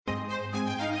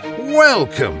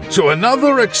Welcome to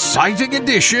another exciting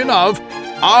edition of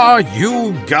Are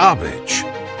You Garbage?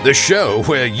 The show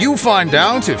where you find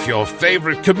out if your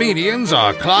favorite comedians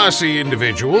are classy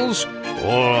individuals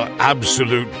or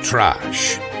absolute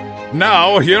trash.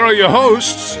 Now, here are your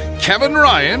hosts, Kevin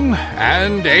Ryan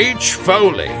and H.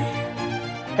 Foley.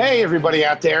 Hey, everybody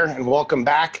out there, and welcome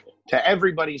back to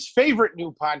everybody's favorite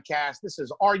new podcast. This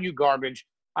is Are You Garbage?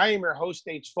 I am your host,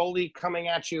 H. Foley, coming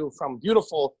at you from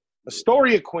beautiful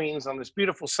Astoria, Queens on this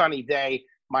beautiful sunny day.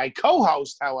 My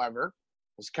co-host, however,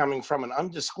 is coming from an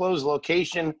undisclosed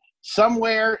location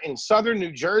somewhere in southern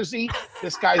New Jersey.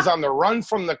 This guy's on the run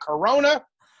from the corona.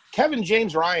 Kevin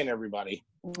James Ryan, everybody.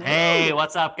 Hey,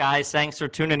 what's up, guys? Thanks for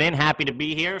tuning in. Happy to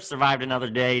be here. Survived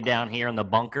another day down here in the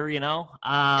bunker, you know.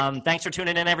 Thanks for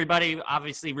tuning in, everybody.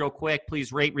 Obviously, real quick,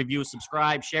 please rate, review,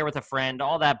 subscribe, share with a friend,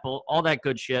 all that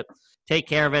good shit. Take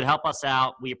care of it. Help us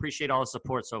out. We appreciate all the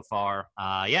support so far.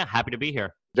 Happy to be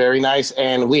here. Very nice.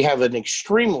 And we have an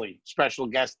extremely special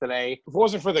guest today. If it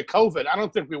wasn't for the COVID, I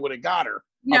don't think we would have got her.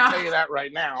 No. I'll tell you that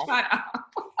right now.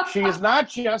 She is not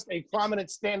just a prominent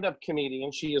stand-up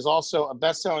comedian. She is also a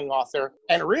best-selling author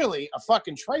and really a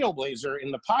fucking trailblazer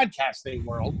in the podcasting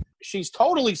world. She's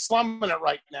totally slumming it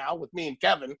right now with me and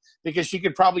Kevin because she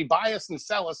could probably buy us and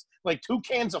sell us like 2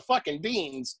 cans of fucking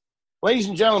beans. Ladies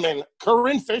and gentlemen,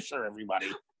 Corinne Fisher, everybody.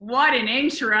 What an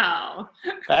intro.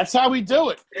 That's how we do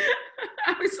it.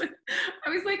 I was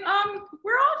like,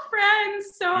 we're all friends,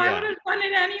 so I would have done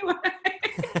it anyway.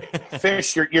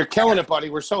 Fish, you're killing it, buddy.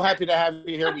 We're so happy to have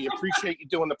you here. We appreciate you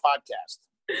doing the podcast.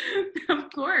 Of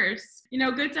course. You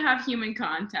know, good to have human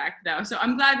contact, though. So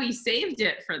I'm glad we saved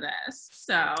it for this.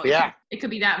 So it could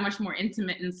be that much more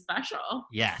intimate and special.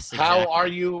 Yes. Exactly.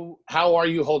 How are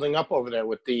you holding up over there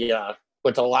with the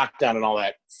lockdown and all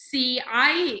that? See,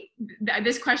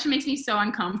 this question makes me so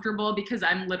uncomfortable because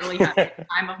I'm literally having the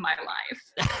time of my life.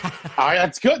 All right,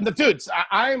 that's good. Dudes,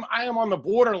 I am on the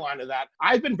borderline of that.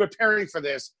 I've been preparing for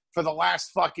this for the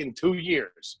last fucking 2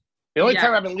 years. The only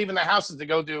time I've been leaving the house is to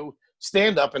go do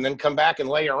stand-up and then come back and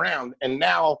lay around. And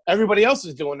now everybody else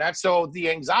is doing that. So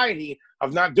the anxiety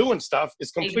of not doing stuff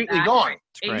is completely gone.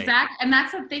 Exactly. And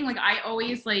that's the thing. Like,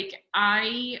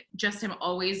 I just am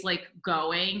always like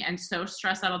going and so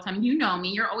stressed out all the time. You know me,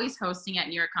 you're always hosting at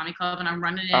New York Comedy Club and I'm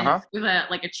running in with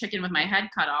a chicken with my head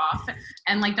cut off.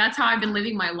 And like, that's how I've been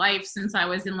living my life since I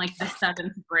was in like the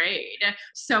 7th grade.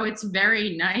 So it's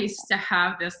very nice to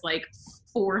have this like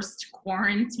forced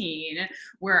quarantine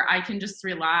where I can just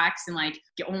relax and like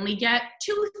only get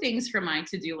 2 things from my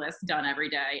to-do list done every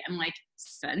day and like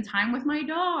spend time with my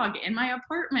dog in my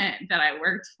apartment that I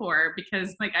worked for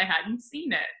because like I hadn't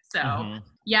seen it. So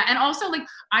and also like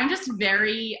I'm just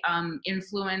very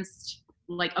influenced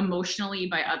like emotionally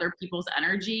by other people's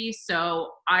energy.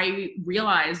 So I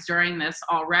realized during this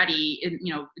already,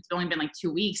 it's only been like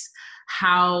 2 weeks,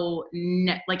 how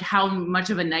much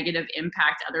of a negative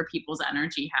impact other people's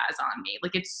energy has on me.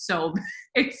 Like it's so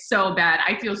bad.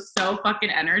 I feel so fucking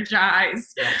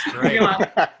energized. That's great.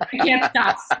 I can't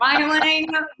stop smiling.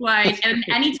 Like, and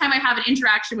anytime I have an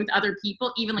interaction with other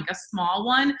people, even like a small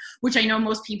one, which I know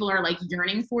most people are like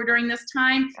yearning for during this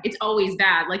time, it's always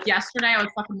bad. Like yesterday I was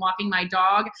fucking walking my dog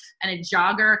and a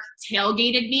jogger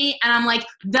tailgated me and I'm like,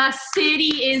 the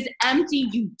city is empty,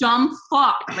 you dumb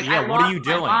fuck. Like, what are you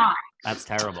doing? That's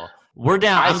terrible.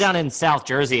 I'm down in South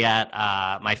Jersey at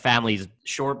my family's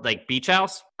short beach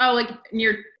house. Oh, like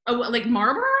near like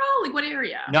Marlboro? Like what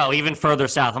area? No, even further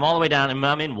south. I'm all the way down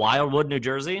I'm in Wildwood, New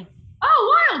Jersey.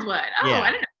 Oh, Wildwood. Oh, yeah.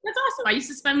 I didn't know. That's awesome. I used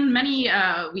to spend many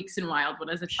weeks in Wildwood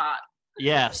as a tot.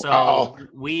 Yeah, so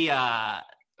we came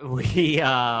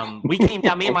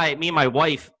down, me and my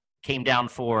wife came down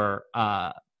for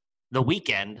the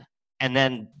weekend, and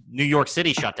then New York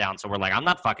City shut down. So we're like, I'm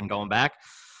not fucking going back.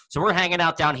 So we're hanging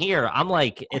out down here. I'm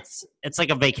like, it's like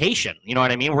a vacation. You know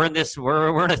what I mean? We're in a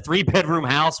 3-bedroom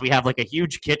house. We have like a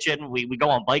huge kitchen. We go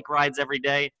on bike rides every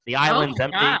day. The island's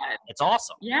empty. God. It's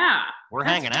awesome. Yeah. We're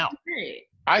hanging out. Great.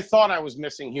 I thought I was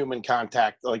missing human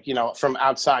contact, like, from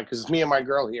outside, because it's me and my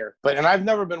girl here. And I've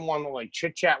never been one to like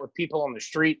chit chat with people on the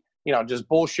street, just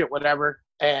bullshit, whatever.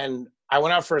 And I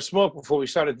went out for a smoke before we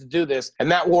started to do this, and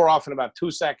that wore off in about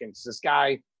 2 seconds. This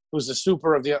guy who's the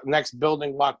super of the next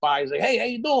building walked by. He's like, "Hey, how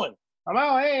you doing?" I'm like,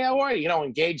 "Oh, hey, how are you?"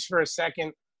 Engaged for a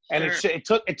second. And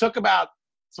it took about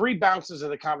 3 bounces of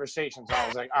the conversation. So I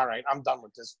was like, all right, I'm done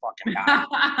with this fucking guy.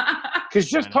 Because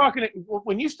just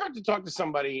when you start to talk to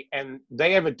somebody and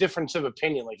they have a difference of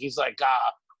opinion, like he's like, I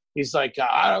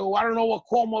don't know what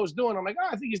Cuomo's doing. I'm like,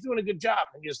 I think he's doing a good job.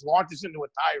 And he just launches into a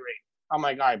tirade. I'm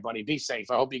like, all right, buddy, be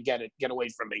safe. I hope you get away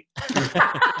from me.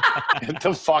 Get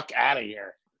the fuck out of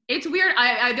here. It's weird.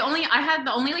 I had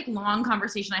the only like long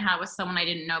conversation I had with someone I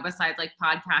didn't know besides like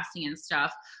podcasting and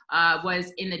stuff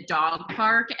was in the dog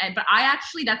park. But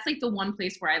that's like the one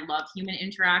place where I love human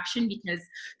interaction, because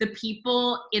the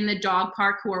people in the dog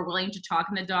park who are willing to talk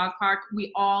in the dog park,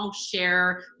 we all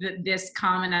share this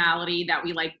commonality that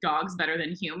we like dogs better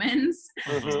than humans.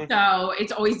 Mm-hmm. So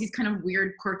it's always these kind of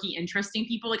weird, quirky, interesting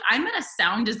people. Like I met a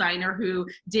sound designer who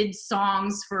did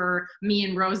songs for me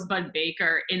and Rosebud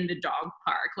Baker in the dog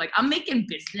park. Like I'm making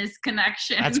business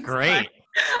connections. That's great.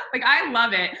 Like I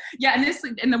love it. Yeah.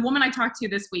 And the woman I talked to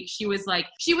this week, she was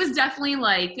definitely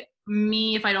like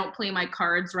me if I don't play my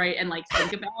cards right and like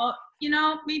think about,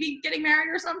 maybe getting married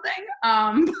or something.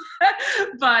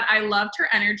 But I loved her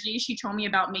energy. She told me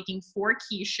about making 4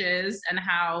 quiches and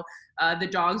how the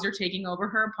dogs are taking over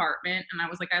her apartment. And I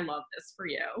was like, I love this for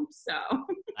you. So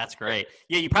that's great.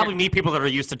 Yeah, you probably meet people that are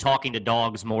used to talking to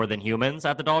dogs more than humans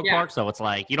at the dog park. So it's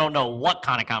like, you don't know what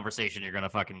kind of conversation you're going to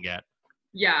fucking get.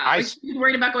 Yeah, she was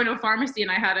worried about going to a pharmacy,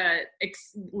 and I had to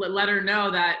let her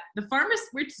know that the pharmacy,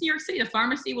 it's New York City, the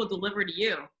pharmacy will deliver to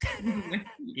you.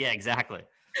 Yeah, exactly.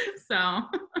 So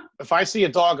if I see a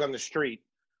dog on the street,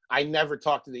 I never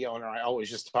talk to the owner. I always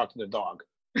just talk to the dog,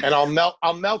 and I'll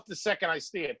melt the second I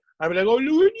see it. I'll be like, "Oh,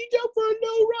 you down for a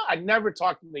no ride?" I never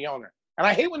talk to the owner, and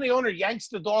I hate when the owner yanks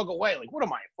the dog away. Like, what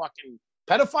am I, a fucking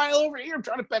pedophile over here? I'm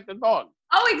trying to pet the dog.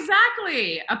 Oh,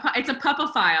 exactly. It's a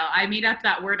pupophile. I made up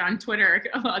that word on Twitter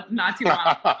not too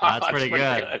long. That's pretty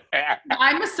good.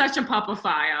 I'm such a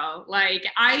pupophile. Like,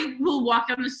 I will walk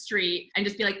down the street and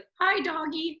just be like, hi,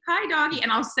 doggy, and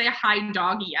I'll say hi,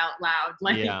 doggy out loud.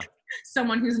 Like,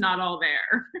 someone who's not all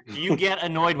there. Do you get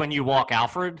annoyed when you walk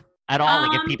Alfred at all?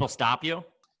 Like, if people stop you?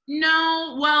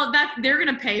 No, well, they're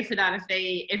gonna pay for that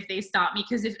if they stop me,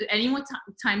 because if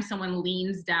time someone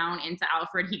leans down into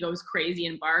Alfred, he goes crazy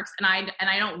and barks, and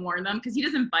I don't warn them because he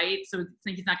doesn't bite, so it's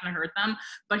like he's not gonna hurt them,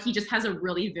 but he just has a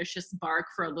really vicious bark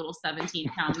for a little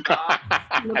 17-pound dog.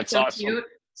 That's so awesome. Cute.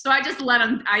 So I just let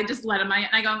him and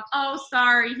I go, oh,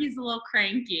 sorry, he's a little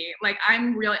cranky. Like I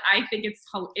think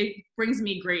it brings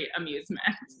me great amusement.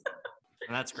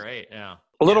 That's great. Yeah.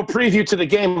 A little preview to the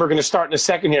game we're going to start in a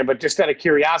second here, but just out of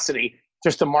curiosity,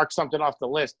 just to mark something off the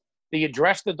list, do you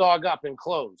dress the dog up in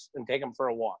clothes and take him for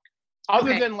a walk?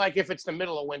 Other than like if it's the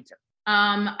middle of winter.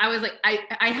 I was like,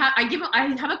 I have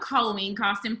a Halloween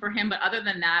costume for him, but other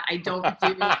than that, I don't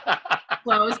do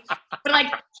clothes. But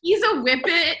like, he's a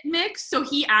Whippet mix, so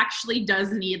he actually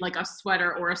does need like a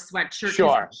sweater or a sweatshirt.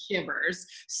 Sure. He shivers.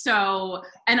 So,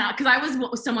 and because I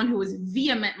was someone who was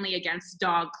vehemently against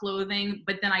dog clothing,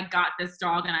 but then I got this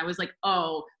dog, and I was like,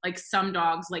 oh, like some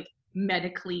dogs like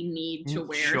medically need to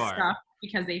wear stuff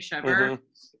because they shiver.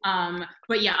 Mm-hmm.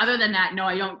 But yeah, other than that, no,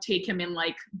 I don't take him in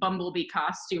like bumblebee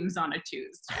costumes on a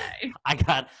Tuesday. I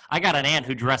got an aunt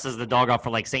who dresses the dog up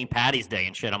for like St. Patty's Day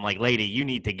and shit. I'm like, lady, you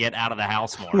need to get out of the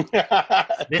house more.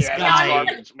 This guy.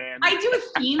 I do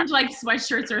themed like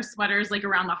sweatshirts or sweaters like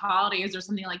around the holidays or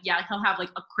something like, yeah, he'll have like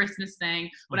a Christmas thing,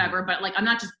 whatever. Mm-hmm. But like, I'm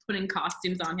not just putting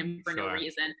costumes on him for no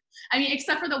reason. I mean,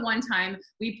 except for the one time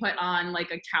we put on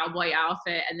like a cowboy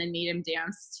outfit and then made him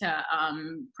dance to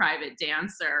Private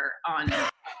Dancer on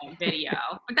video.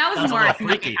 But that was more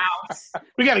freaky. House.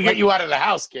 We got to get you out of the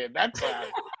house, kid. That's that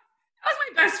was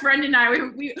my best friend and I.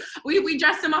 We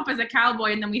dressed him up as a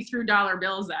cowboy and then we threw dollar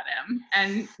bills at him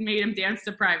and made him dance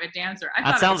to Private Dancer.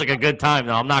 That sounds like a good time,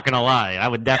 though. I'm not gonna lie. I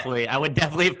would definitely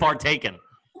have partaken.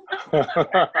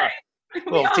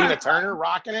 Little Tina Turner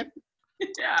rocking it.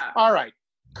 Yeah. All right.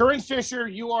 Corinne Fisher,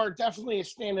 you are definitely a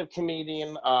stand-up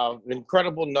comedian of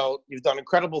incredible note. You've done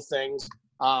incredible things.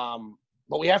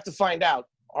 But we have to find out,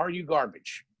 are you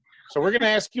garbage? So we're going to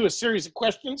ask you a series of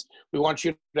questions. We want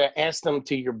you to answer them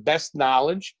to your best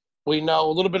knowledge. We know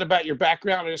a little bit about your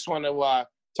background. I just want to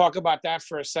talk about that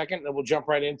for a second, and we'll jump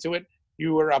right into it.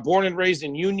 You were born and raised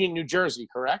in Union, New Jersey,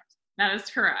 correct? That is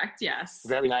correct, yes.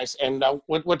 Very nice. And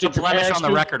what did your parents do? On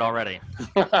the record already.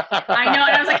 I know,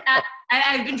 and I was like,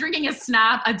 I've been drinking a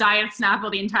diet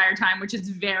Snapple the entire time, which is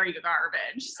very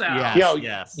garbage. So,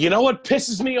 yes. You know what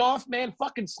pisses me off, man?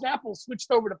 Fucking Snapple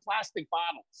switched over to plastic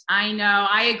bottles. I know.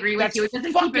 I agree with you. It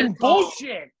doesn't fucking keep it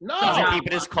bullshit. No, it doesn't keep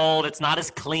it as cold. It's not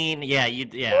as clean. Yeah, you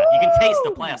can taste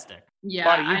the plastic. Yeah,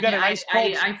 buddy, you got a nice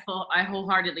cold. I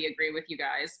wholeheartedly agree with you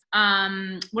guys.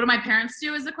 What do my parents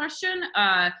do is the question.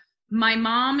 My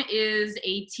mom is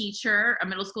a teacher, a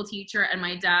middle school teacher, and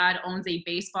my dad owns a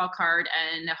baseball card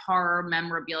and horror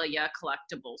memorabilia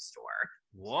collectible store.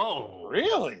 Whoa.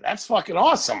 Really? That's fucking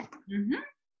awesome. Mm-hmm.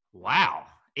 Wow.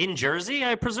 In Jersey,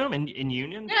 I presume? In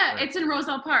Union? Yeah, it's in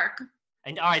Roselle Park.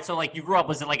 And all right, so like you grew up,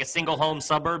 was it like a single home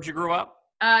suburbs you grew up?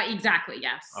 Exactly,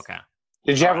 yes. Okay.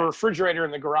 Did you have a refrigerator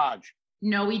in the garage?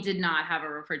 No, we did not have a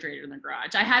refrigerator in the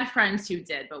garage. I had friends who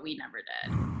did, but we never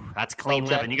did. That's clean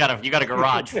living. You got a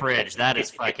garage fridge. That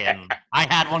is fucking.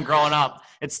 I had one growing up.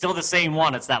 It's still the same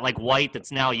one. It's that like white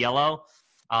that's now yellow.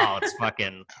 Oh, it's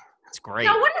fucking. It's great.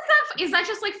 Now, what is that? Is that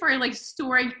just like for like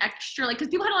storing extra? Like, because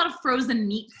people had a lot of frozen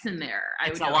meats in there.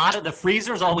 It's a lot of the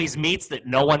freezer's always meats that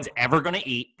no one's ever gonna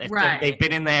eat. Right. They've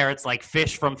been in there. It's like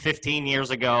fish from 15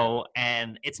 years ago,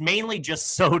 and it's mainly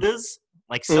just sodas,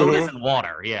 like sodas and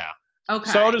water. Yeah.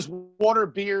 Okay. Sodas, water,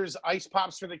 beers, ice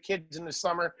pops for the kids in the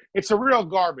summer. It's a real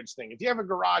garbage thing. If you have a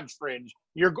garage fridge,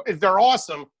 they're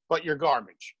awesome, but you're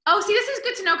garbage. Oh, see, this is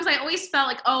good to know because I always felt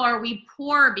like, oh, are we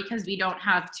poor because we don't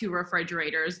have 2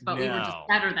 refrigerators, but we were just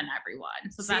better than everyone.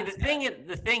 So see,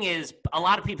 the thing is, a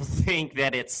lot of people think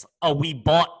that it's, oh, we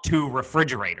bought 2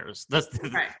 refrigerators.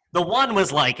 The one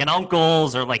was like an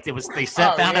uncle's or like they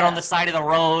found it on the side of the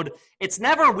road. It's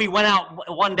never we went out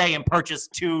one day and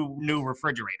purchased 2 new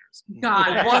refrigerators.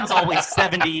 God. The one's always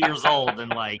 70 years old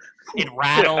and like it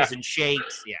rattles and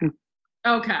shakes. Yeah.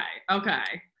 Okay.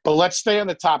 But let's stay on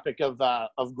the topic of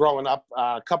growing up.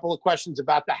 A couple of questions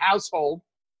about the household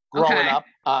growing up.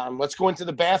 Let's go into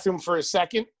the bathroom for a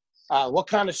second. What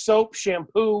kind of soap,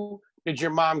 shampoo did your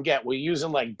mom get? Were you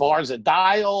using like bars of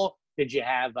Dial? Did you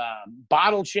have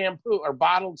bottled shampoo or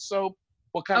bottled soap?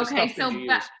 What kind of stuff did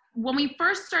you use? When we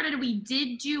first started, we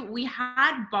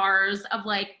had bars of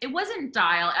like, it wasn't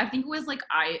Dial. I think it was like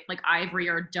Ivory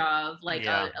or Dove, like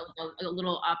a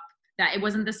little up. That it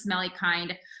wasn't the smelly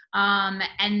kind.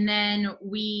 And then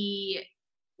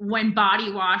when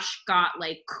body wash got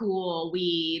like cool,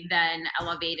 we then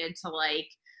elevated to like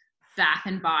Bath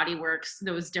and Body Works,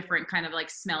 those different kind of like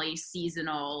smelly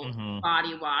seasonal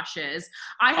body washes.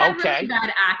 I had really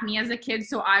bad acne as a kid,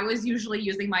 so I was usually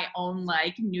using my own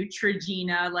like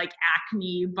Neutrogena like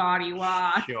acne body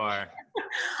wash. Sure.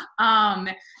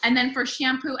 And then for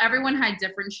shampoo, everyone had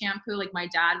different shampoo. Like my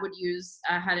dad would use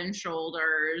Head and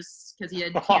Shoulders because he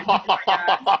had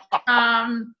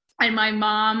and my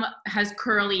mom has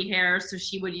curly hair, so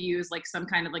she would use like some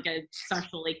kind of like a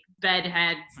special like bed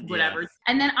head, whatever. Yeah.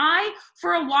 And then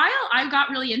for a while, I got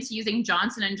really into using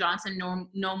Johnson & Johnson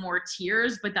No More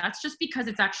Tears, but that's just because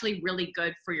it's actually really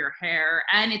good for your hair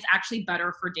and it's actually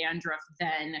better for dandruff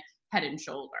than Head and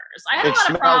Shoulders. I had a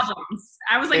lot of problems.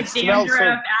 I was like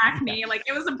dandruff, acne, like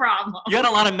it was a problem. You had a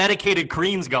lot of medicated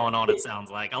creams going on, it sounds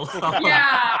like. Yeah,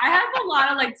 I have a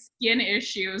lot of like skin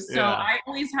issues, so I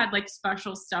always had like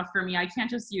special stuff for me. I can't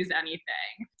just use anything.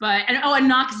 And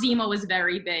Noxzema was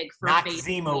very big for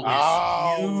Noxzema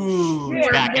was huge.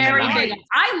 Very big.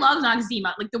 I love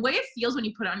Noxzema. Like the way it feels when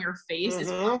you put it on your face is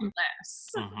fucking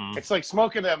bliss. It's like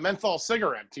smoking a menthol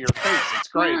cigarette to your face. It's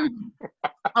great.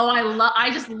 I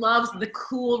just love the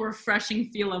cool,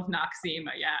 refreshing feel of Noxzema,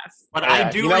 yes. But I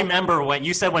do remember when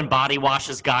you said when body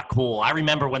washes got cool. I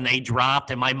remember when they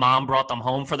dropped and my mom brought them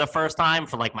home for the first time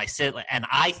for like my sit, and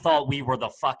I thought we were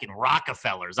the fucking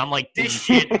Rockefellers. I'm like, this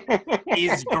shit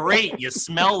is great. You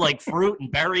smell like fruit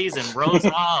and berries and rose.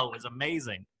 Oh, it was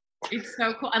amazing. It's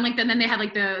so cool. And like then they had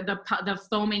like the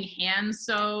foaming hand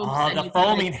soap. Oh, the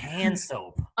foaming hand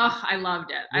soap. Oh, I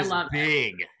loved it. I loved it.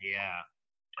 Big, yeah.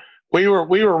 We were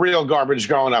real garbage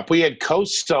growing up. We had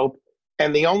Coast soap,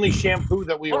 and the only shampoo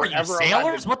that we were ever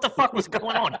sailors? What the fuck was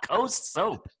going on? Coast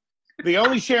soap. The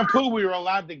only shampoo we were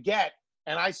allowed to get,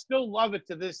 and I still love it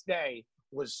to this day,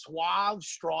 was Suave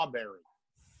Strawberry.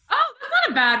 Oh, that's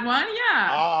not a bad one. Yeah.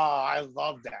 Oh, I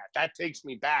love that. That takes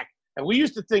me back. And we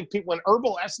used to think when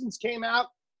Herbal Essence came out,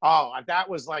 that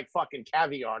was like fucking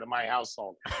caviar to my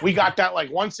household. We got that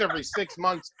like once every 6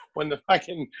 months when the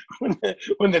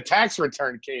tax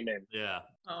return came in. Yeah.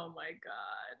 Oh my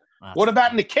God. What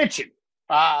about in the kitchen?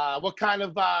 What kind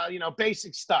of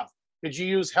basic stuff? Did you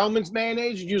use Hellman's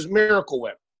mayonnaise? Did you use Miracle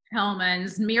Whip?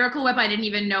 Hellman's. Miracle Whip, I didn't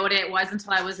even know what it was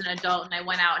until I was an adult and I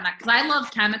went out because I love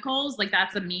chemicals, like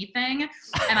that's a me thing.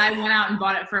 And I went out and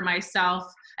bought it for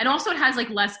myself. And also it has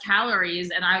like less calories,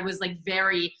 and I was like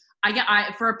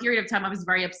for a period of time, I was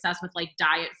very obsessed with like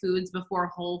diet foods before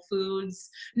Whole Foods,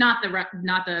 not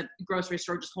the grocery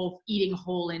store, just eating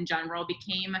whole in general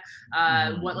became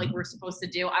what like we're supposed to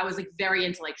do. I was like very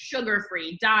into like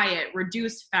sugar-free diet,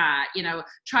 reduced fat,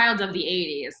 child of the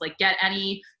 80s, like get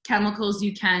any chemicals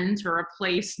you can to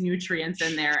replace nutrients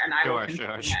in there. And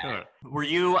Sure. Were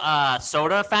you a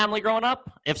soda family growing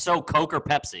up? If so, Coke or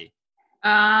Pepsi?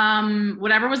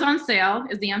 Whatever was on sale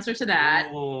is the answer to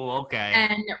that. Oh, okay.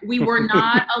 And we were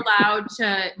not allowed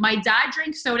to. My dad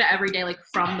drinks soda every day, like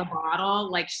from the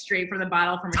bottle, like straight from the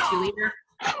bottle from a 2-liter.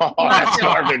 Oh, that's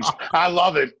garbage. I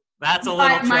love it. That's a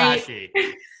little trashy.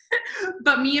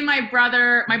 But me and my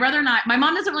brother and I, my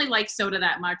mom doesn't really like soda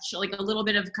that much, like a little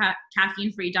bit of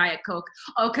caffeine-free Diet Coke.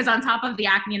 Oh, because on top of the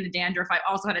acne and the dandruff, I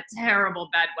also had a terrible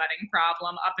bedwetting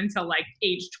problem up until like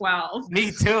age 12.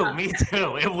 Me too.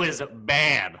 It was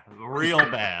bad, real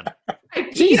bad. I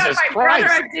peed on my brother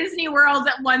at Disney World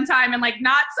at one time, and like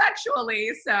not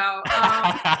sexually. So,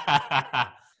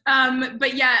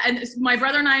 but yeah, and my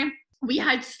brother and I, we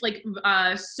had like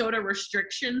soda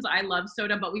restrictions. I love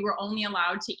soda, but we were only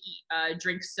allowed to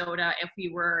drink soda if we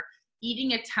were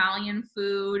eating Italian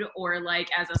food or like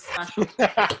as a special.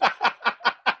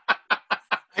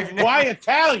 Why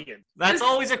Italian? That's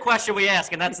always a question we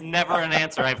ask, and that's never an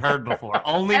answer I've heard before.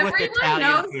 Only with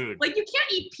Italian food. Like, you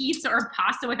can't eat pizza or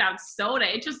pasta without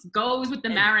soda. It just goes with the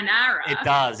marinara. It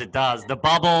does. The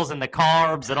bubbles and the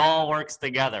carbs, it all works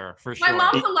together, for sure.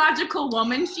 My mom's a logical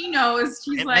woman. She knows.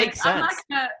 She's like, I'm not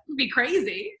going to be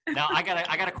crazy. Now, I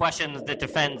got a question that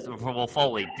defends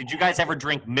Foley. Did you guys ever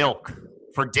drink milk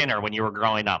for dinner when you were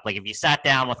growing up? Like, if you sat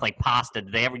down with, like, pasta,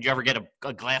 did you ever get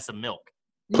a glass of milk?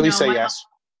 Please say yes.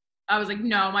 I was like,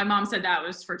 no, my mom said that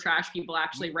was for trash people,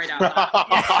 actually, right out loud.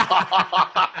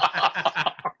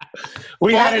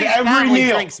 We had it every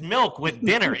meal. Drinks milk with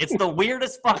dinner. It's the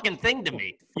weirdest fucking thing to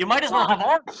me. You might as well have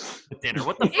orange with dinner.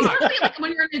 What the fuck? Especially like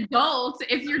when you're an adult,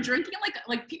 if you're drinking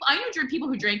like people, I know people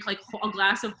who drink like a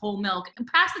glass of whole milk. And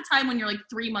past the time when you're like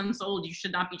 3 months old, you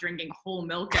should not be drinking whole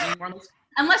milk anymore,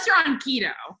 unless you're on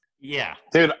keto. Yeah,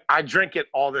 dude, I drink it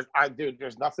all the. Dude,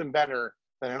 there's nothing better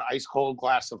than an ice cold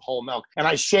glass of whole milk, and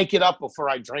I shake it up before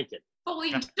I drink it.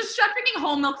 Holy, just start drinking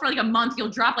whole milk for like a month,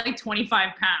 you'll drop like 25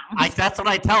 pounds. That's what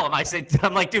I tell him.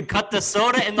 I'm like, dude, cut the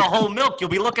soda and the whole milk. You'll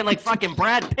be looking like fucking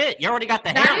Brad Pitt. You already got the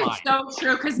hairline. That is so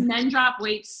true, because men drop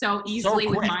weight so easily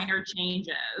with minor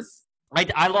changes.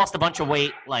 I lost a bunch of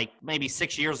weight like maybe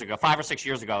 5 or 6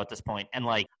 years ago at this point. And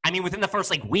like, I mean, within the first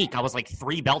like week, I was like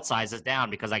 3 belt sizes down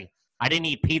because I didn't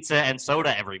eat pizza and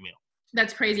soda every meal.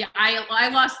 That's crazy. I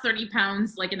lost 30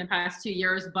 pounds like in the past 2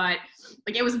 years, but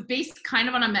like it was based kind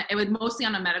of on it was mostly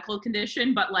on a medical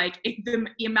condition, but like the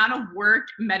amount of work,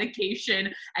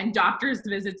 medication, and doctor's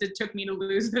visits it took me to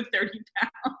lose the 30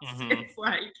 pounds. Mm-hmm. It's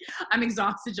like I'm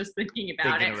exhausted just thinking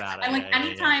about it. And like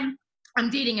anytime I'm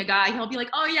dating a guy, he'll be like,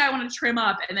 "Oh yeah, I want to trim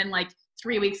up," and then like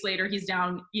 3 weeks later, he's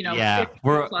down, 50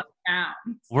 plus pounds.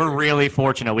 We're really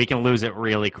fortunate. We can lose it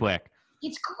really quick.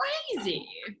 It's crazy.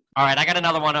 All right, I got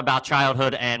another one about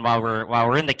childhood, and while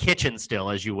we're in the kitchen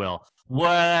still, as you will,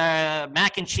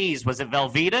 mac and cheese, was it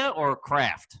Velveeta or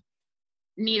Kraft?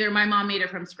 Neither. My mom made it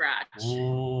from scratch.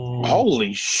 Ooh.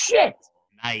 Holy shit!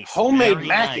 Nice. Homemade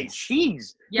mac and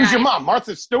cheese. Yeah. Who's your mom?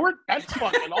 Martha Stewart? That's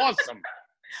fucking awesome.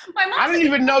 I didn't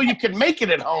even know you could make it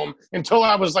at home until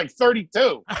I was like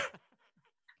 32.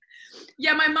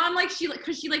 Yeah, my mom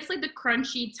because she likes like the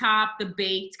crunchy top, the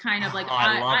baked kind of like.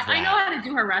 I know how to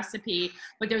do her recipe,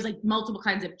 but there's like multiple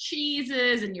kinds of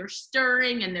cheeses, and you're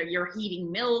stirring, and you're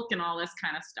heating milk, and all this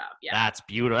kind of stuff. Yeah, that's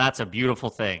beautiful. That's a beautiful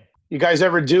thing. You guys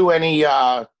ever do any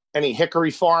Hickory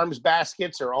Farms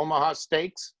baskets or Omaha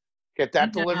steaks? Get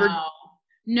that delivered?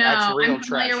 No, I'm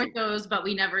familiar with those, but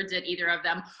we never did either of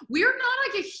them. We're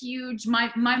not like a huge. My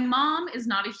mom is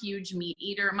not a huge meat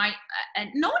eater. And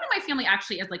no one in my family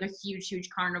actually is like a huge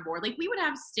carnivore. Like we would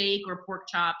have steak or pork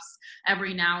chops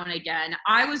every now and again.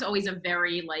 I was always a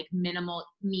very like minimal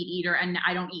meat eater, and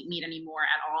I don't eat meat anymore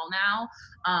at all now.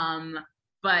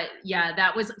 But yeah,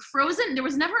 that was frozen. There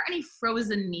was never any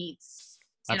frozen meats.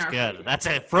 That's good. That's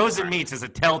it. Frozen meats is a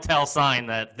telltale sign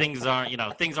that things aren't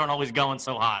always going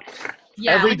so hot.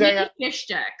 Yeah, every day fish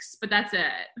sticks, but that's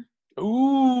it.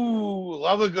 Ooh,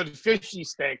 love a good fishy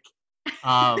stick.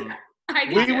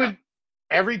 We would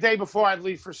every day before I'd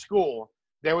leave for school,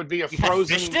 there would be a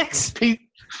frozen fish sticks.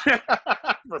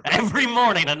 Every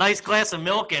morning, a nice glass of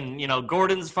milk and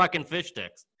Gordon's fucking fish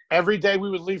sticks. Every day we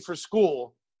would leave for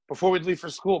school. Before we'd leave for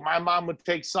school, my mom would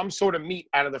take some sort of meat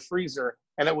out of the freezer,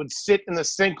 and it would sit in the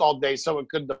sink all day so it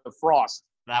could defrost.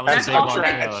 That's so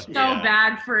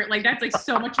bad for like that's like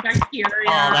so much bacteria.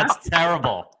 Oh, that's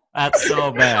terrible. That's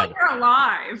so bad. You're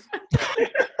alive.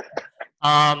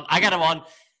 I got one,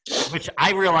 which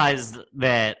I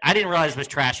didn't realize was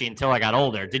trashy until I got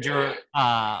older. Did your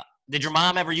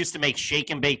mom ever used to make shake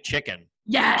and bake chicken?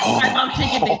 Yes, I love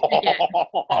shake and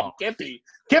bake chicken.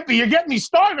 Kippy, you're getting me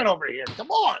starving over here. Come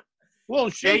on, a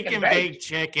little shake and bake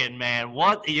chicken, man.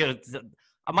 What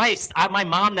my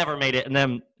mom never made it, and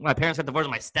then my parents got divorced.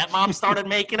 My stepmom started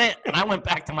making it, and I went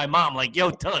back to my mom like,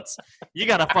 "Yo, Toots, you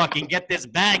gotta fucking get this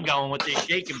bag going with this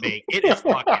shake and bake. It is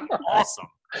fucking awesome."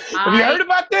 Have you heard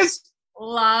about this?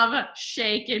 Love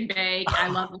shake and bake. I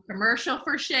love the commercial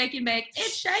for shake and bake.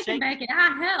 It's shake and bake, and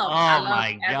hell. Oh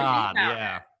my god,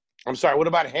 yeah. I'm sorry, what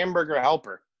about hamburger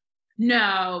helper?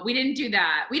 No, we didn't do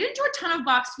that. We didn't do a ton of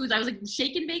boxed foods. I was like,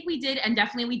 shake and bake we did, and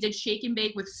definitely we did shake and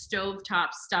bake with stovetop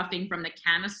stuffing from the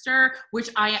canister,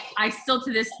 which I still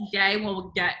to this day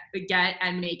will get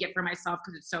and make it for myself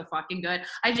because it's so fucking good.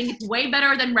 I think it's way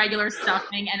better than regular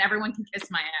stuffing, and everyone can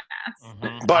kiss my ass.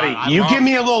 Mm-hmm. Buddy, give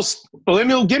me a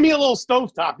little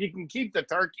stovetop. You can keep the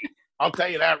turkey. I'll tell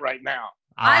you that right now.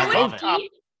 I would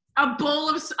eat a bowl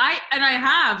of, I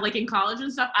have, like in college and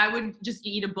stuff, I would just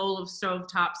eat a bowl of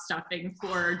stovetop stuffing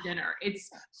for dinner. It's,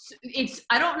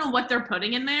 I don't know what they're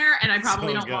putting in there, and I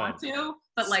probably don't want to,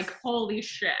 but like, holy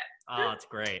shit. Oh, it's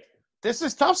great. This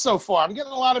is tough so far. I'm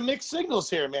getting a lot of mixed signals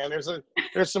here, man. There's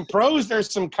some pros,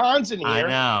 there's some cons in here. I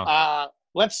know.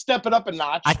 Let's step it up a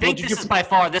notch. I think this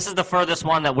is the furthest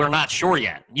one that we're not sure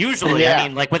yet. Usually, I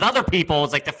mean, like with other people,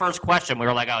 it's like the first question, we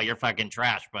were like, oh, you're fucking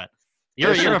trash, but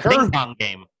you're a ping pong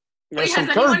game. Wait, has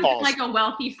anyone been like a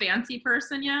wealthy, fancy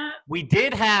person yet? We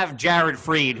did have Jared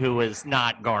Freed, who was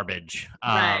not garbage.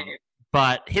 Right.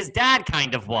 But his dad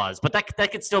kind of was. But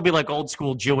that could still be like old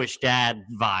school Jewish dad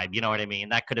vibe. You know what I mean?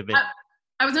 That could have been.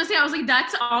 I was going to say, I was like,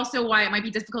 that's also why it might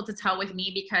be difficult to tell with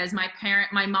me because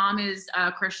my mom is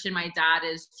Christian, my dad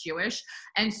is Jewish.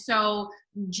 And so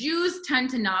Jews tend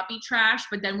to not be trash,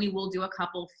 but then we will do a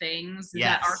couple things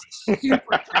that are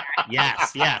super trash.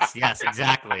 Yes,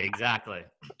 exactly.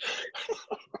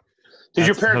 Did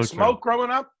your parents smoke growing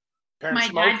up? My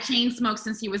dad chain smoked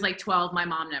since he was like 12. My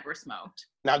mom never smoked.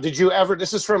 Now, did you ever,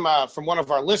 this is from one of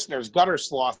our listeners, Gutter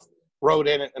Sloth wrote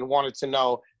in and wanted to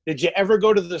know, did you ever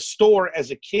go to the store as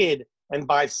a kid and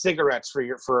buy cigarettes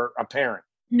for a parent?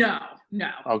 No.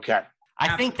 Okay.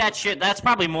 I think that's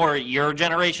probably more your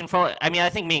generation. I mean, I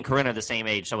think me and Corinne are the same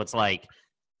age, so it's like,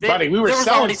 buddy, we were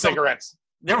selling cigarettes.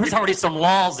 There was already some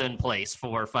laws in place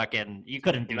for fucking. You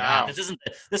couldn't do that.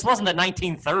 This wasn't the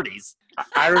 1930s.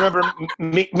 I remember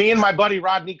me and my buddy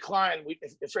Rodney Klein.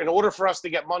 If in order for us to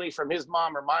get money from his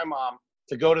mom or my mom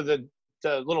to go to the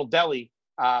little deli,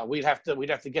 we'd have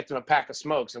to get them a pack of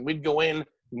smokes, and we'd go in,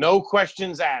 no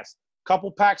questions asked. Couple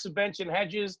packs of Bench and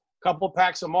Hedges, couple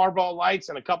packs of Marlboro Lights,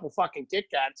 and a couple fucking Kit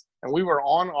Kats, and we were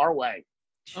on our way.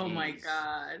 Jeez. Oh my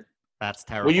god, that's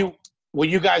terrible. Were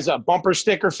you guys a bumper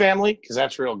sticker family? Because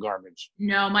that's real garbage.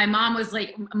 No, my mom was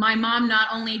like, not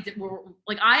only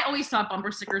I always thought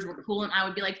bumper stickers were cool, and I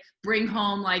would be like, bring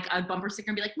home like a bumper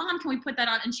sticker and be like, Mom, can we put that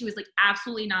on? And she was like,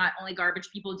 absolutely not. Only garbage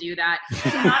people do that.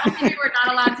 So not only we were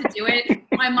not allowed to do it,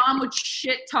 my mom would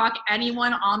shit talk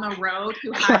anyone on the road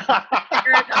who had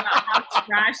stickers about how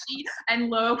trashy and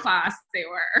low class they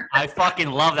were. I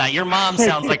fucking love that. Your mom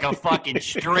sounds like a fucking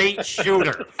straight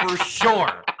shooter for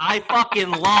sure. I fucking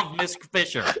love Miss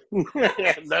Fisher. No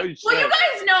shit. Well, you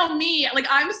guys know me. Like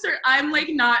I'm like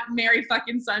not Mary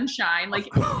fucking Sunshine. Like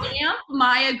amp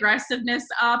my aggressiveness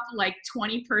up like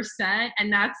 20%,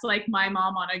 and that's like my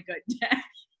mom on a good day.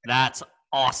 That's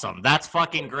awesome. That's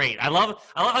fucking great. I love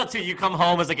how too you come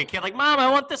home as like a kid, like, Mom, I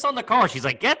want this on the car. She's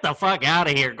like, get the fuck out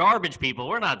of here. Garbage people.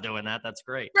 We're not doing that. That's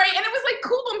great. Right. And it was like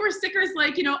cool bumper stickers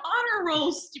like, honor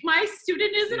roll. My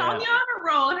student isn't on the honor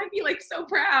roll. And I'd be like so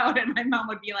proud. And my mom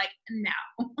would be like, no.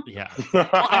 Yeah. Well,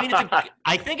 I mean,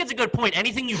 I think it's a good point.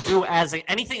 Anything you do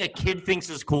anything a kid thinks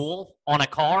is cool on a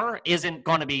car isn't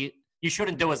going to be, you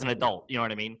shouldn't do as an adult. You know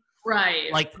what I mean?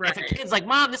 Right. Like, if a kid's like,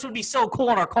 Mom, this would be so cool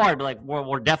on our car, I'd be like,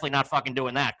 we're definitely not fucking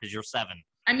doing that because you're 7.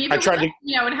 I mean, I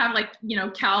would have like,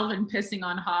 Calvin pissing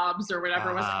on Hobbs or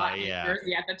whatever was hot in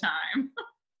Jersey at the time.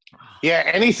 Yeah,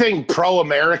 anything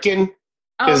pro-American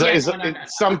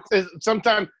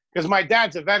sometimes, because my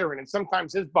dad's a veteran, and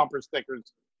sometimes his bumper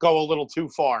stickers go a little too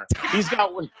far. He's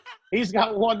got one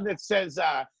that says,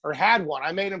 or had one.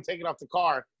 I made him take it off the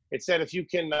car. It said, if you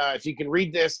can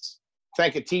read this,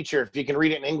 thank a teacher. If you can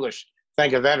read it in English,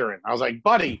 thank a veteran. I was like,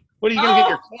 buddy, what are you gonna get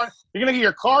your car? You're gonna get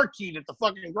your car keyed at the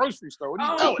fucking grocery store. What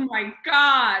are you doing? Oh my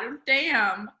god,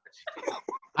 damn!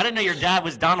 I didn't know your dad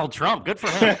was Donald Trump. Good for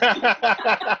him.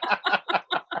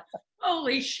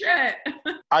 Holy shit!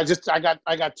 I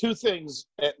got 2 things,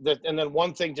 and then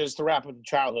one thing just to wrap up the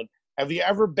childhood. Have you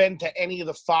ever been to any of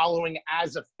the following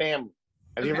as a family?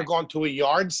 Have you ever gone to a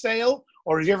yard sale,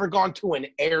 or have you ever gone to an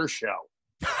air show?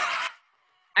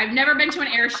 I've never been to an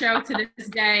air show to this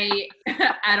day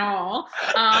at all.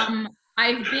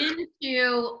 I've been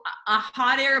to a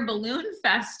hot air balloon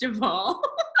festival.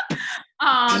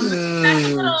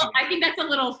 I think that's a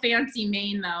little fancy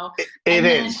Maine, though. It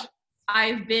is.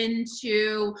 I've been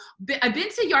to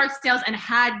yard sales and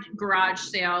had garage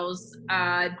sales,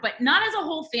 but not as a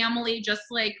whole family, just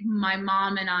like my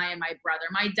mom and I and my brother.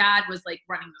 My dad was like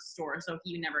running the store, so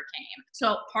he never came.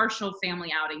 So partial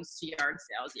family outings to yard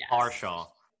sales, yes. Partial.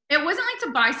 It wasn't like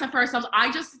to buy stuff for ourselves.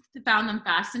 I just found them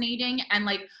fascinating, and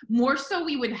like more so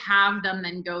we would have them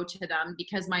than go to them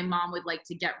because my mom would like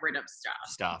to get rid of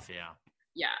stuff.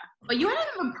 Yeah. But you had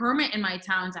to have a permit in my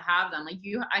town to have them. Like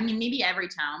I mean, maybe every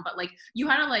town, but like you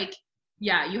had to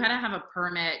you had to have a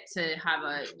permit to have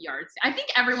a yard sale. I think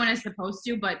everyone is supposed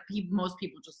to, but most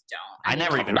people just don't. I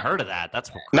never even heard of that. That's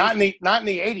crazy. Not in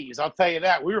the 80s. I'll tell you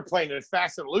that. We were playing it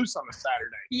fast and loose on a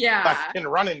Saturday. Yeah. Fucking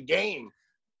running game.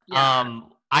 Yeah.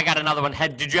 I got another one.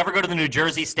 Did you ever go to the New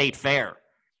Jersey State Fair?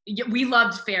 Yeah, we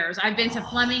loved fairs. I've been to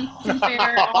Flemington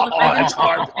Fair. All the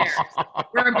fairs.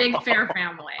 We're a big fair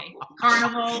family.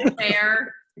 Carnival,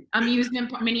 fair,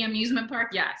 mini amusement park.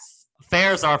 Yes.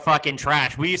 Fairs are fucking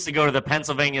trash. We used to go to the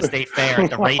Pennsylvania State Fair at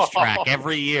the racetrack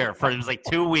every year it was like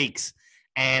 2 weeks.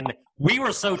 And we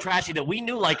were so trashy that we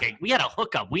knew we had a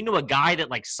hookup. We knew a guy that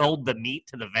like sold the meat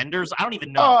to the vendors. I don't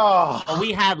even know. But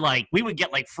we would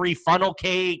get like free funnel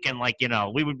cake and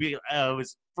we would be, it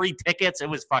was free tickets. It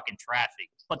was fucking trashy,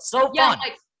 but so fun.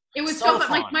 It was so fun.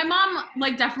 Like my mom,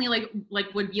 definitely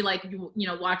would be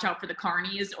watch out for the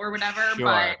carnies or whatever. Sure.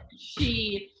 But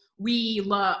we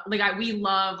love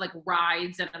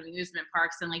rides and amusement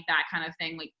parks and that kind of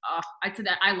thing.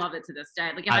 I love it to this day.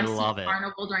 Like if I see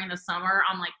Carnival during the summer,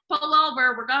 I'm like, pull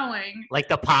over, we're going. Like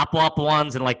the pop-up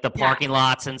ones and the parking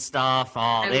lots and stuff.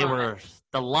 Oh, they were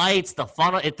the lights, the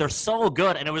fun. They're so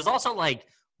good. And it was also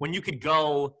when you could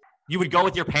go. You would go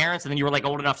with your parents, and then you were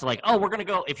old enough to we're gonna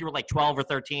go. If you were 12 or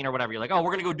 13 or whatever, you're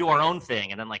we're gonna go do our own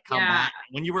thing, and then come back.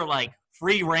 When you were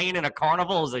free reign in a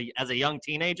carnival as a young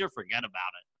teenager, forget about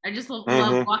it. I just love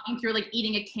walking through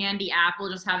eating a candy apple,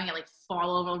 just having it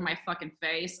fall over my fucking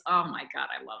face. Oh my god,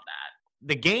 I love that.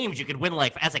 The games you could win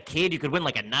as a kid, you could win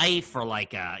a knife or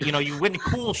you win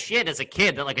cool shit as a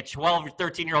kid that a 12 or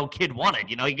 13-year-old kid wanted.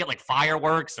 You get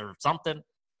fireworks or something.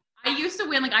 I used to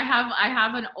win I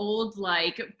have an old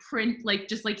print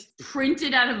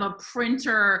printed out of a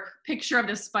printer picture of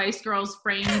the Spice Girls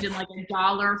framed in a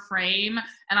dollar frame,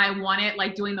 and I won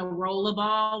it doing the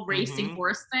rollerball racing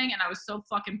horse thing, and I was so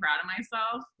fucking proud of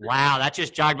myself. Wow, that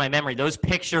just jogged my memory. Those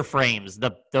picture frames,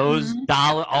 those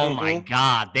dollar, oh my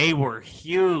god, they were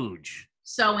huge.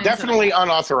 So definitely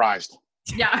unauthorized.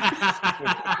 Yeah.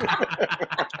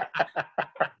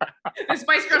 The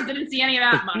Spice Girls didn't see any of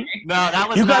that money. No, that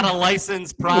was not a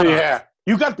licensed product. Yeah.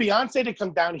 You got Beyonce to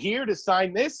come down here to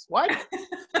sign this? What?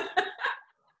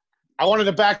 I wanted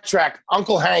to backtrack.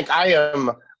 Uncle Hank, I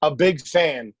am a big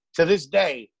fan to this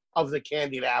day of the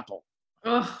candied apple.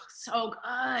 Oh, so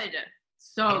good.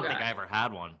 So good. I don't think I ever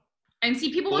had one. And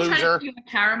see, people will try to do a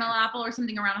caramel apple or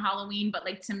something around Halloween, but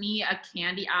to me, a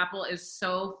candy apple is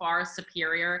so far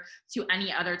superior to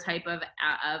any other type of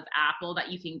apple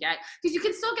that you can get. Because you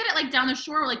can still get it down the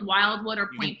shore, Wildwood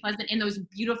or Point Pleasant, in those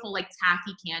beautiful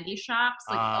taffy candy shops.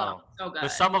 So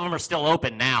good. Some of them are still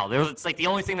open now. It's the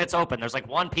only thing that's open. There's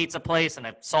one pizza place and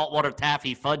a saltwater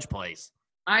taffy fudge place.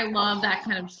 I love that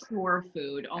kind of shore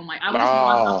food. Oh my! I would just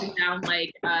love going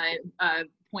down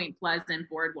Point Pleasant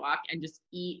boardwalk and just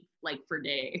eat for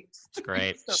days. It's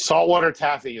great. Saltwater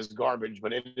taffy is garbage,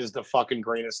 but it is the fucking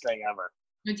greatest thing ever.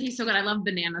 It tastes so good. I love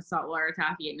banana saltwater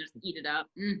taffy and just eat it up.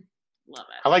 Love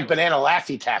it. I like banana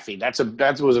Laffy Taffy. That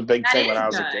was a big thing when I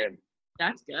was a kid.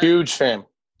 That's good. Huge fan.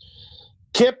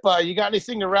 Kip, you got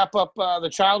anything to wrap up the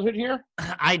childhood here?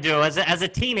 I do. As a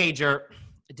teenager,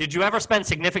 did you ever spend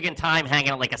significant time hanging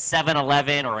at a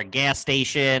 7-Eleven or a gas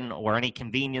station or any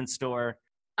convenience store?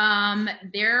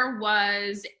 There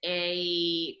was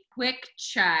a Quick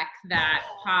Check that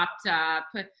popped up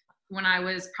when I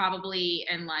was probably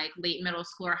in late middle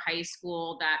school or high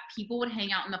school that people would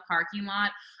hang out in the parking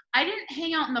lot. I didn't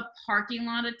hang out in the parking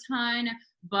lot a ton,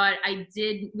 but I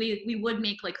did. We would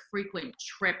make frequent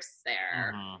trips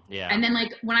there. Yeah. And then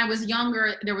when I was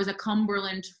younger, there was a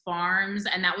Cumberland Farms,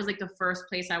 and that was the first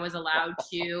place I was allowed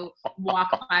to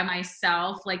walk by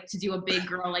myself, to do a big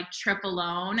girl trip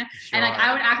alone. Sure. And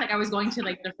I would act like I was going to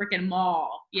the freaking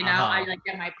mall. You know, I'd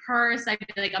get my purse. I'd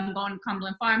be I'm going to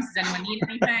Cumberland Farms. Does anyone need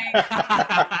anything?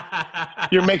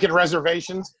 You're making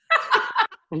reservations.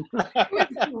 It was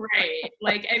great.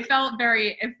 It felt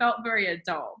very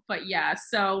adult, but yeah.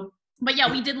 But yeah,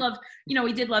 we did love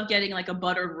getting a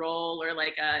buttered roll or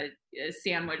a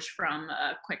sandwich from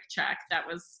a Quick Check. That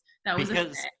was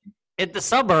because in the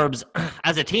suburbs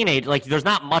as a teenager, there's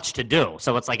not much to do.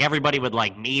 So it's everybody would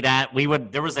meet at.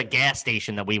 There was a gas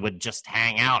station that we would just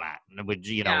hang out at, and it would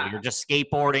we were just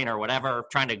skateboarding or whatever,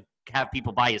 trying to have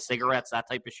people buy you cigarettes, that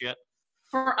type of shit.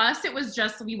 For us, it was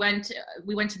just we went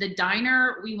to the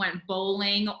diner, we went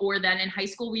bowling, or then in high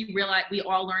school we realized we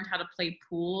all learned how to play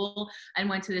pool and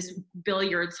went to this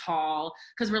billiards hall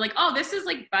because we're like, oh, this is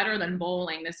like better than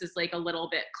bowling. This is like a little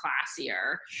bit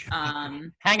classier.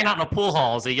 Hanging out in a pool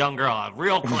hall as a young girl,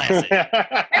 real classic. It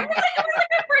was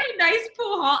like a pretty nice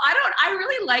pool hall. I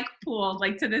really like pool.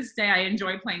 Like to this day, I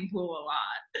enjoy playing pool a lot.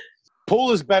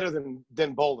 Pool is better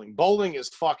than bowling. Bowling is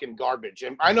fucking garbage.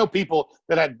 And I know people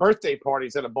that had birthday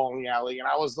parties at a bowling alley, and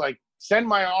I was like, send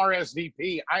my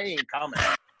RSVP. I ain't coming.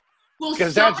 Well,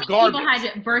 because that's garbage.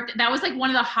 That was like one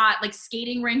of the hot, like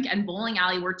skating rink and bowling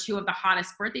alley were two of the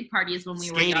hottest birthday parties when we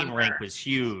were younger. Skating rink was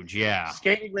huge, yeah.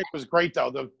 Skating rink was great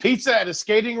though. The pizza at a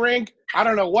skating rink, I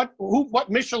don't know what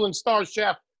Michelin star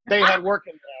chef they had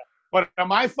working there, but at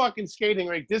my fucking skating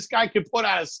rink, this guy could put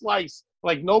out a slice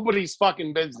like nobody's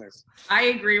fucking business. I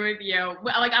agree with you.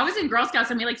 Like I was in Girl Scouts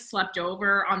and we like slept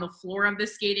over on the floor of the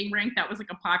skating rink. That was like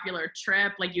a popular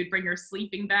trip. Like you'd bring your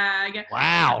sleeping bag.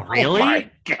 Wow, really? Oh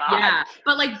my God. Yeah,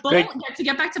 but like bowling. To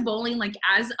get back to bowling, like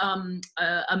as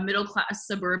a middle class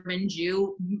suburban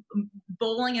Jew,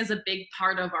 bowling is a big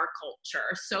part of our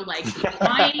culture. So like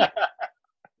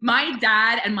my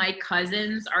dad and my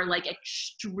cousins are like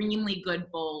extremely good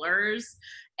bowlers.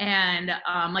 And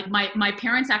like my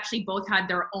parents actually both had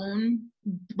their own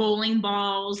bowling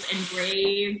balls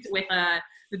engraved with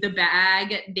the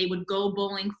bag. They would go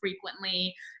bowling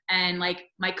frequently. And like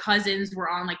my cousins were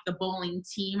on like the bowling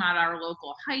team at our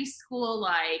local high school.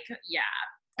 Like, yeah,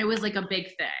 it was like a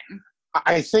big thing.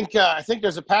 I think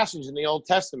there's a passage in the Old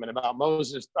Testament about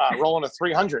Moses rolling a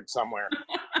 300 somewhere.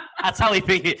 That's how he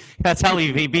beat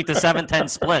the 7-10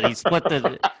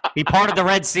 split. He parted the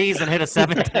Red Seas and hit a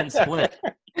 7-10 split.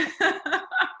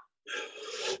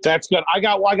 That's good. I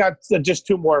got just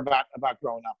two more about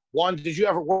growing up. One, did you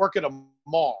ever work at a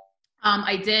mall?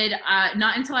 I did,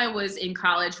 not until I was in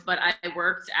college, but I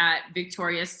worked at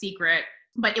Victoria's Secret.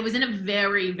 But it was in a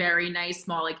very, very nice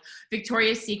mall. Like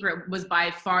Victoria's Secret was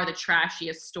by far the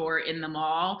trashiest store in the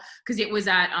mall because it was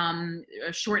at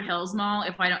Short Hills Mall.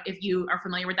 If you are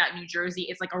familiar with that in New Jersey,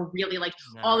 it's like a really like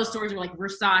all the stores were like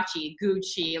Versace,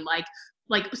 Gucci,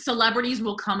 like celebrities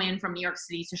will come in from New York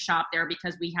City to shop there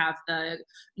because we have the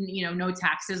no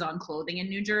taxes on clothing in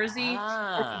New Jersey.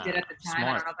 We did at the time. Smart.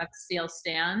 I don't know if that still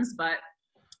stands, but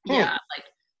yeah, like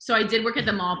so I did work at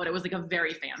the mall, but it was like a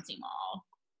very fancy mall.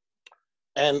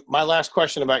 And my last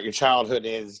question about your childhood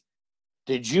is,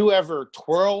 did you ever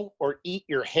twirl or eat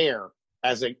your hair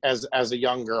as a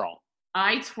young girl?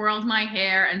 I twirled my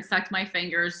hair and sucked my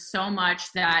fingers so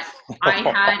much that I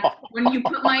had, when you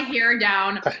put my hair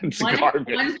down, one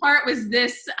part was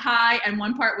this high and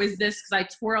one part was this because I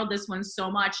twirled this one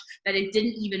so much that it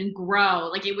didn't even grow.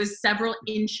 Like it was several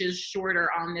inches shorter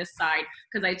on this side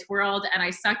because I twirled and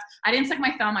I didn't suck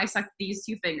my thumb, I sucked these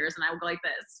two fingers and I would go like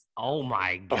this. Oh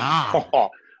my God.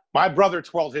 My brother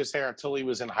twirled his hair until he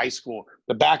was in high school.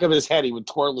 The back of his head, he would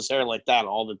twirl his hair like that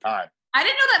all the time. I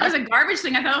didn't know that was a garbage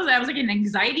thing. I thought that was like an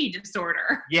anxiety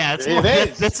disorder. Yeah,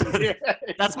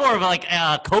 that's more of like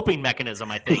a coping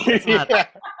mechanism, I think.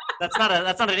 That's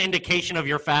not an indication of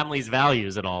your family's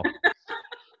values at all.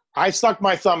 I sucked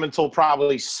my thumb until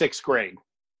probably 6th grade.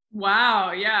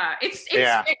 Wow, yeah. It's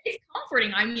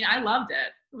comforting. I mean, I loved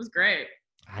it. It was great.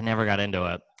 I never got into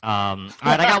it. All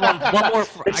right, I got one more.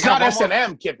 It's not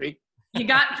S&M, Kippy. You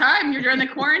got time. You're during the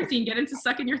quarantine. Get into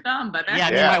sucking your thumb. But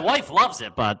my wife loves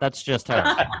it, but that's just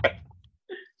her.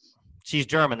 She's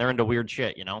German. They're into weird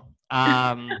shit, All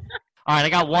right, I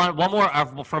got one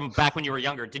more from back when you were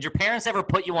younger. Did your parents ever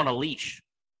put you on a leash?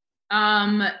 I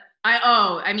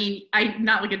mean, I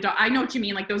not like a dog. I know what you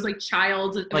mean. Like those like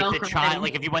child. Like the child.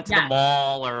 Like if you went to the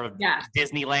mall or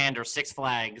Disneyland or Six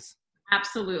Flags.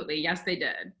 Absolutely. Yes, they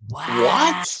did. Wow.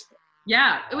 What?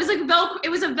 Yeah, it was like Velcro. It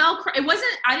was a Velcro. It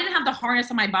wasn't. I didn't have the harness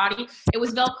on my body. It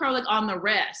was Velcro like on the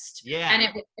wrist. Yeah.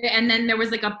 And then there was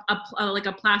like a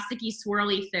plasticky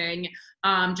swirly thing,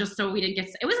 just so we didn't get.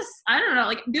 It was I don't know.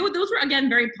 Like those were again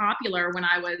very popular when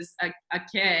I was a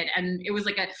kid, and it was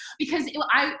like I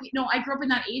grew up in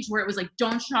that age where it was like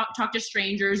don't talk to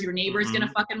strangers. Your neighbor's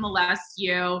gonna fucking molest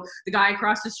you. The guy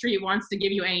across the street wants to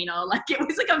give you anal. Like it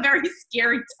was like a very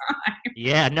scary time.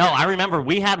 Yeah. No, I remember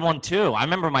we had one too. I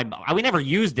remember we never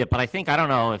used it, but I think, I don't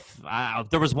know if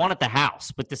there was one at the house,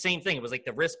 but the same thing. It was like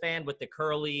the wristband with the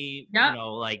curly,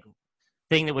 like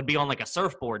thing that would be on like a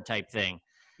surfboard type thing.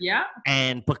 Yeah.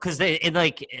 And because in the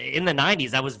 90s,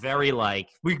 that was very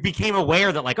like, we became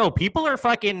aware that like, oh, people are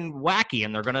fucking wacky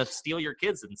and they're going to steal your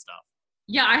kids and stuff.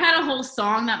 Yeah, I had a whole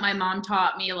song that my mom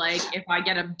taught me, like if I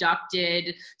get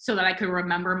abducted, so that I could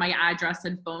remember my address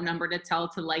and phone number to tell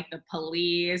to like the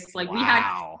police. Like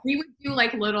we would do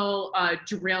like little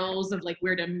drills of like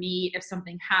where to meet if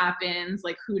something happens,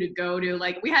 like who to go to.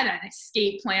 Like we had an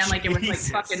escape plan, like it was like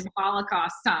fucking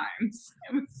Holocaust times.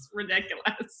 It was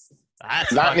ridiculous.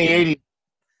 That's not in the 80s.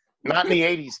 Not in the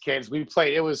 80s, kids. We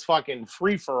played. It was fucking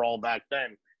free for all back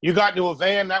then. You got into a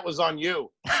van, that was on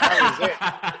you. That was it.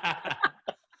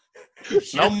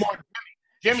 No more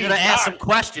Jimmy. Should have asked some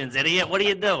questions, idiot. What are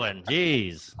you doing?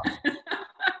 Jeez.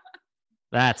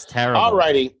 That's terrible. All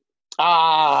righty.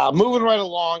 Moving right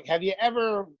along. Have you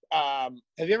ever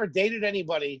dated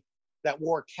anybody that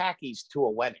wore khakis to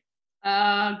a wedding?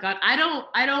 God, I've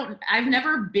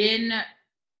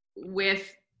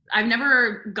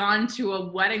never gone to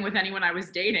a wedding with anyone I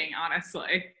was dating,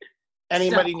 honestly.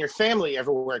 Anybody in your family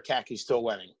ever wear khakis to a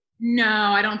wedding? No,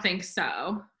 I don't think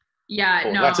so. Yeah,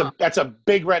 cool. No. That's a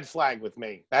big red flag with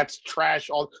me. That's trash.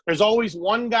 There's always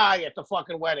one guy at the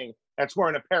fucking wedding that's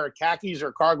wearing a pair of khakis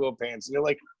or cargo pants, and you're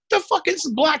like, "The fuck is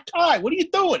a black tie? What are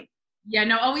you doing?" Yeah,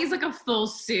 no, always like a full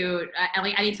suit.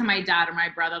 Like anytime my dad or my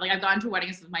brother, like I've gone to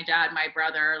weddings with my dad, my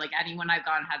brother, like anyone I've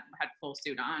gone had full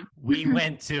suit on. We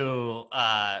went to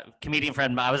comedian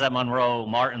friend. I was at Monroe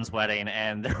Martin's wedding,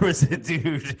 and there was a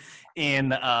dude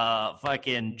in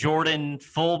fucking Jordan,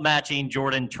 full matching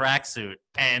Jordan tracksuit,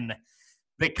 and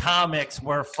the comics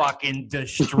were fucking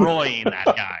destroying that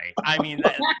guy. I mean,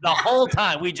 the whole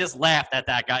time we just laughed at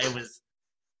that guy. It was.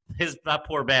 That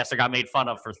poor bastard got made fun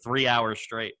of for 3 hours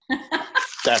straight.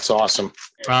 That's awesome.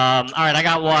 All right, I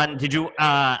got one. Did you,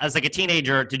 as like a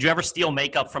teenager, did you ever steal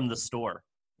makeup from the store?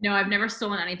 No, I've never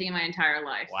stolen anything in my entire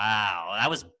life. Wow, that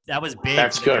was big.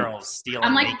 That's for good. The girls stealing.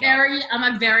 I'm like makeup.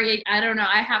 I don't know.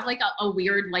 I have like a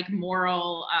weird like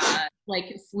moral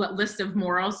list of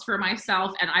morals for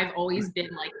myself, and I've always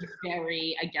been like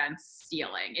very against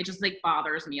stealing. It just like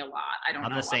bothers me a lot.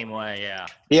 I'm the same way. Yeah.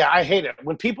 Yeah, I hate it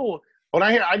when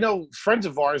I know friends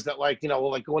of ours that like,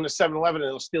 will like go into 7-Eleven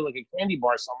and they'll steal like a candy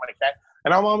bar or something like that.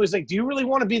 And I'm always like, do you really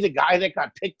want to be the guy that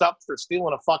got picked up for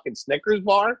stealing a fucking Snickers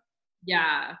bar?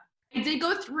 Yeah. I did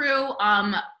go through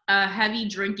a heavy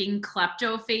drinking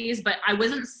klepto phase, but I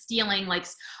wasn't stealing. Like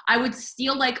I would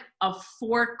steal like a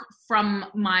fork from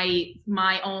my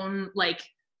own like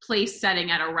place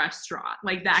setting at a restaurant,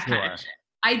 like that kind of shit.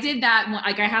 I did that.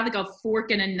 Like I had like a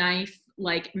fork and a knife,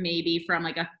 like maybe from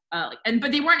like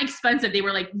but they weren't expensive. They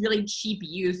were like really cheap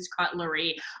used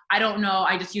cutlery. I don't know.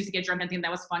 I just used to get drunk and think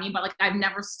that was funny, but like I've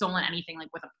never stolen anything like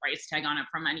with a price tag on it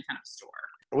from any kind of store.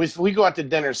 We go out to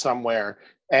dinner somewhere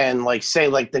and like say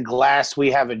like the glass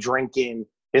we have a drink in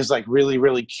is like really,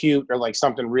 really cute or like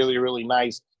something really, really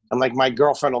nice. And like my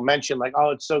girlfriend will mention like, oh,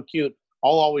 it's so cute.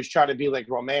 I'll always try to be like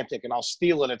romantic and I'll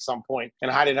steal it at some point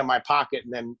and hide it in my pocket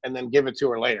and then give it to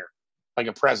her later, like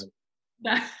a present.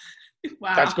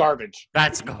 Wow. That's garbage.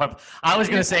 That's garbage. I was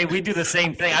gonna say we do the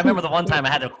same thing. I remember the one time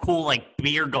I had a cool like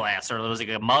beer glass or it was like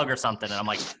a mug or something, and I'm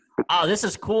like, oh, this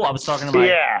is cool. I was talking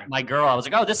to my girl. I was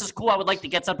like, oh, this is cool. I would like to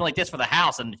get something like this for the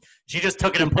house, and she just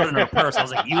took it and put it in her purse. I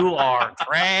was like, you are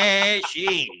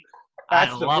trashy.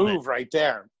 That's the move right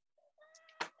there.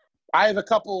 I have a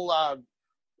couple,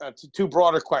 two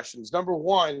broader questions. Number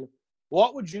one,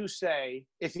 what would you say,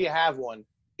 if you have one,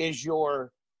 is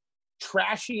your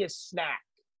trashiest snack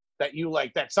that you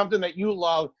like? That's something that you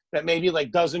love that maybe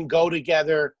like doesn't go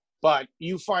together, but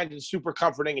you find it super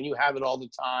comforting and you have it all the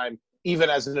time,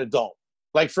 even as an adult.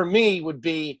 Like for me would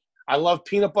be, I love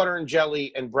peanut butter and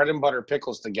jelly and bread and butter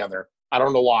pickles together. I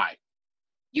don't know why.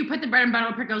 You put the bread and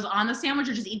butter pickles on the sandwich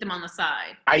or just eat them on the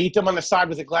side? I eat them on the side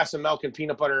with a glass of milk and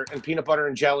peanut butter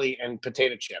and jelly and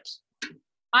potato chips.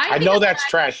 I know that's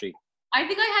trashy. I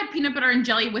think I had peanut butter and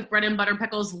jelly with bread and butter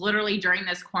pickles literally during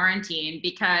this quarantine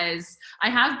because I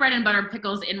have bread and butter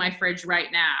pickles in my fridge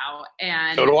right now.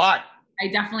 And so do I. I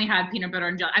definitely had peanut butter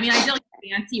and jelly. I mean, I did like a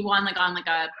fancy one, like on like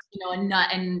a, a nut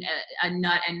and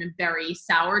berry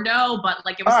sourdough, but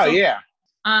like it was still, yeah.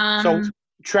 So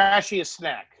trashiest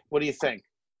snack. What do you think?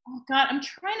 Oh God, I'm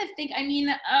trying to think. I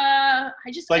mean, I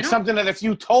something that if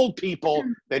you told people,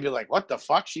 they'd be like, what the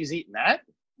fuck? She's eating that?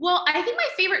 Well, I think my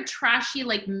favorite trashy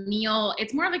like meal,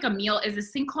 it's more like a meal, is this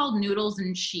thing called noodles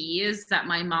and cheese that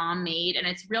my mom made, and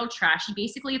it's real trashy.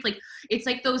 Basically, it's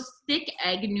like those thick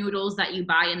egg noodles that you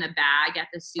buy in the bag at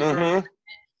the supermarket,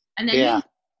 and then you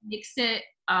mix it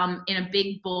in a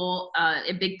big bowl,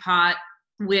 a big pot,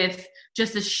 with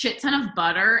just a shit ton of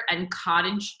butter and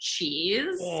cottage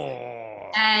cheese.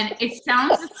 And it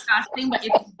sounds disgusting, but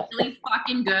it's really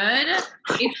fucking good.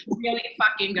 It's really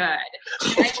fucking good.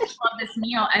 And I just love this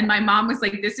meal. And my mom was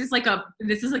like, this is like a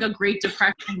Great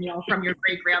Depression meal from your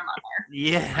great grandmother.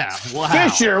 Yeah. Wow.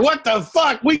 Fisher, what the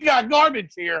fuck? We got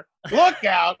garbage here. Look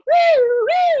out.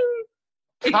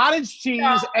 Cottage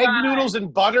cheese, egg noodles,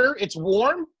 and butter. It's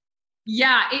warm.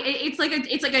 Yeah, it's like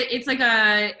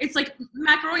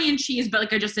macaroni and cheese, but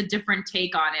like just a different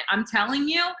take on it. I'm telling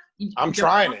you. I'm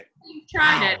trying it. You've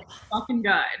tried it. It's fucking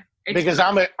good. Because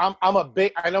I'm a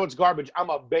big, I know it's garbage.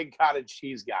 I'm a big cottage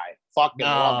cheese guy. Fucking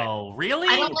love it. Oh, really?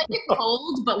 I don't like it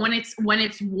cold, but when it's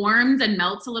warmed and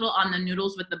melts a little on the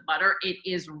noodles with the butter, it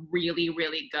is really,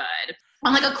 really good.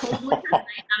 On like a cold winter night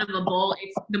out of the bowl,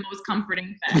 it's the most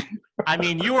comforting thing. I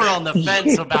mean, you were on the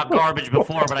fence about garbage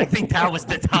before, but I think that was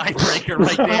the tiebreaker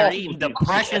right there. Eating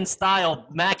Depression-style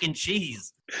mac and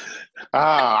cheese.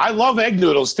 I love egg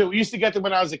noodles, too. We used to get them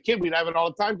when I was a kid. We'd have it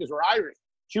all the time because we're Irish.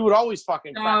 She would always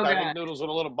fucking crack egg noodles with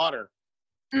a little butter.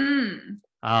 Mm.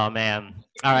 Oh, man.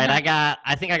 All right,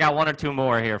 I think I got one or two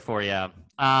more here for you.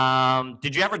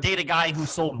 Did you ever date a guy who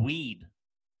sold weed?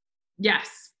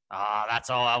 Yes. That's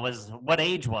all I was. What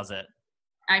age was it?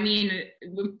 I mean,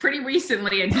 pretty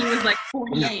recently, and he was like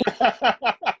 48.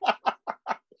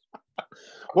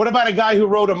 What about a guy who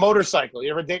rode a motorcycle?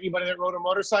 You ever date anybody that rode a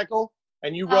motorcycle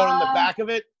and you rode on the back of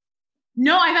it?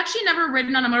 No, I've actually never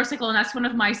ridden on a motorcycle, and that's one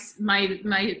of my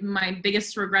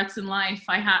biggest regrets in life.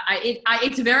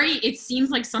 It seems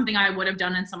like something I would have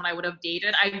done and someone I would have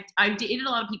dated. I've dated a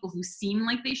lot of people who seem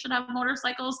like they should have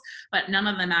motorcycles, but none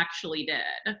of them actually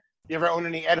did. You ever own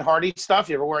any Ed Hardy stuff?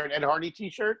 You ever wear an Ed Hardy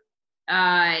t-shirt?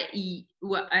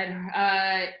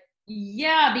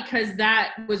 Yeah, because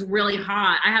that was really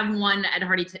hot. I have one Ed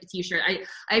Hardy t-shirt. I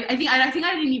think I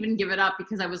didn't even give it up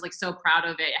because I was like so proud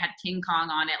of it. It had King Kong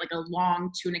on it, like a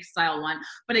long tunic style one.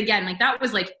 But again, like that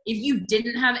was like if you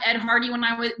didn't have Ed Hardy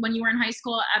when you were in high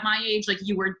school at my age, like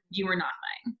you were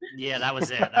nothing. Yeah, that was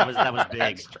it. That was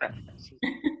big.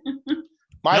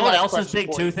 You know what else is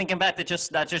big too? Thinking back, that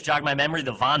just jogged my memory.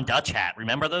 The Von Dutch hat.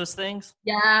 Remember those things?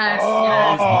 Yes.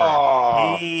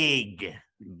 Oh. Big.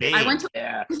 I went to.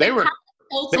 Yeah, they were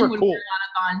cool. Wear a lot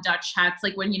of Von Dutch hats,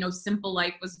 like when Simple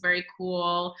Life was very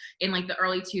cool in like the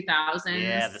early 2000s.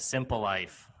 Yeah, the Simple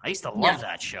Life. I used to love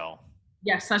that show.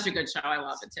 Yeah, such a good show. I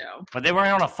love it too. But they were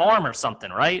on a farm or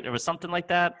something, right? It was something like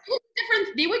that.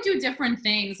 They would do different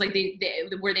things, like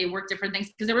where they work different things,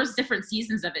 because there was different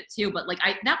seasons of it too. But like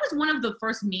that was one of the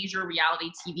first major reality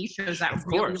TV shows that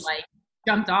really like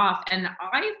jumped off. And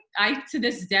I to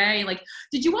this day, like,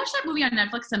 did you watch that movie on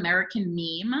Netflix, American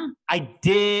Meme? I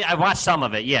did. I watched some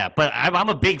of it, yeah. But I'm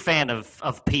a big fan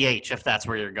of PH, if that's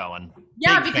where you're going.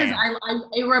 Yeah, big because fan.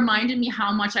 it reminded me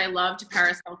how much I loved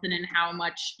Paris Hilton and how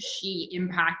much she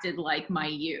impacted like my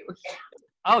youth.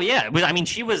 Oh yeah, I mean,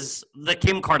 she was the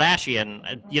Kim Kardashian.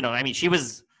 I mean, she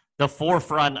was the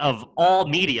forefront of all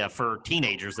media for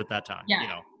teenagers at that time.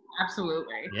 Yeah,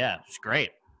 absolutely. Yeah, it's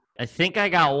great. I think I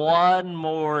got one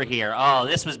more here. Oh,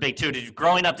 this was big too.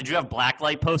 Growing up, did you have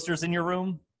blacklight posters in your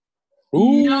room?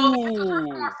 Ooh. No, those were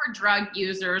more for drug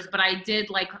users, but I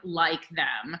did like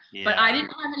them. Yeah. But I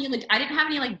didn't have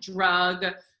any drug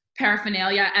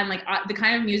paraphernalia, and like the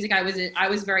kind of music I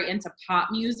was very into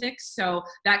pop music, so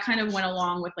that kind of went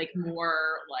along with like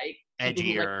more like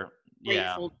edgier,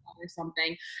 or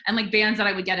something, and like bands that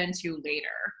I would get into later.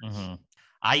 Mm-hmm.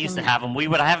 I used to have them. We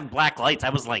would have black lights. I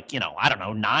was like, I don't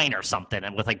know, 9 or something,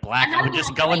 and with like black, I would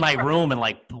just go in my room and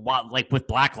like with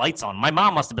black lights on. My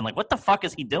mom must have been like, "What the fuck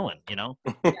is he doing?" Yeah.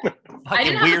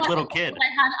 Fucking weird little kid.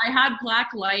 I had black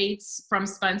lights from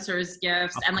Spencer's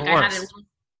Gifts, of and like course. I had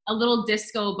a little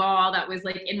disco ball that was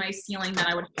like in my ceiling that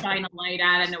I would shine a light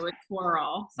at, and it would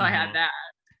twirl. So I had that.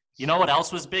 You know what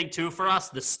else was big too for us?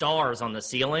 The stars on the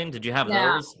ceiling. Did you have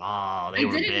those? Oh, they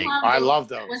were big. I love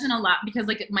those. It wasn't a lot because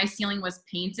like my ceiling was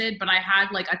painted, but I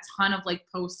had like a ton of like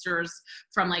posters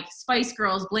from like Spice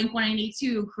Girls,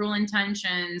 Blink-182, Cruel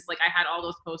Intentions. Like I had all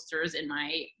those posters in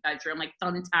my bedroom, like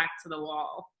thumbtacked to the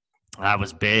wall. That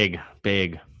was big.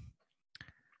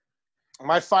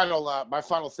 My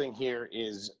final thing here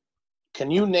is, can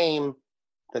you name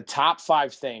the top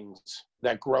 5 things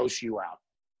that gross you out,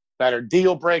 that are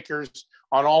deal breakers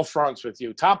on all fronts with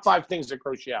you? Top 5 things that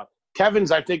gross you out.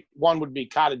 Kevin's, I think one would be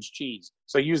cottage cheese.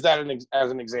 So use that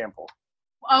as an example.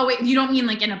 Oh, wait, you don't mean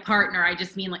like in a partner. I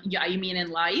just mean like, you mean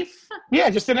in life? Yeah,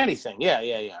 just in anything. Yeah.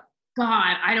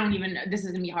 God, I don't even know. This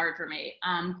is going to be hard for me.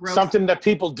 Something that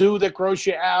people do that gross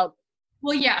you out.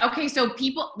 Well, yeah. Okay. So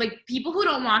people who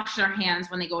don't wash their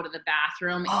hands when they go to the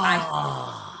bathroom, I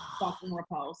find fucking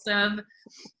repulsive.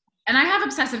 And I have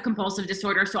obsessive compulsive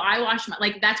disorder, so I wash my,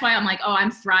 like, that's why I'm like, oh,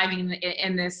 I'm thriving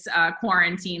in this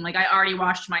quarantine. Like, I already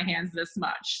washed my hands this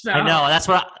much. So I know, that's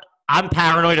what I'm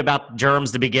paranoid about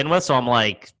germs to begin with, so I'm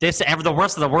like, the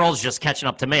rest of the world's just catching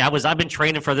up to me. I've been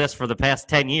training for this for the past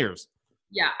 10 years.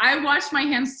 Yeah, I wash my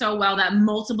hands so well that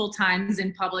multiple times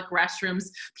in public restrooms,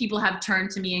 people have turned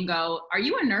to me and go, "Are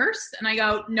you a nurse?" And I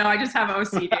go, "No, I just have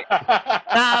OCD."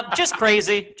 Just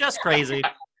crazy. Just crazy.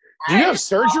 Do you have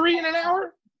surgery in an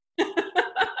hour?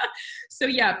 So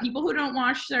yeah, people who don't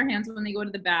wash their hands when they go to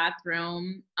the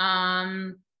bathroom.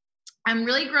 I'm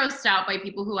really grossed out by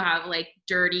people who have like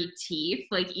dirty teeth.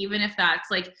 Like even if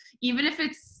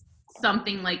it's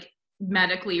something like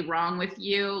medically wrong with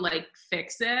you, like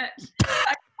fix it.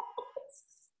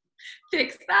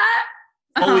 Fix that.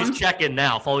 Foley's checking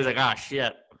now. Foley's like, ah,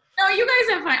 shit. No, you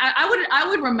guys are fine. I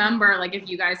would remember like if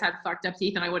you guys had fucked up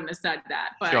teeth and I wouldn't have said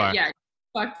that. But sure. Yeah,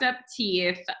 fucked up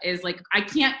teeth is like, I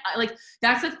can't, like,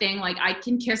 that's the thing. Like I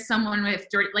can kiss someone with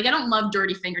dirty, like I don't love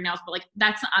dirty fingernails, but like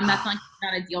that's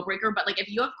not a deal breaker. But like if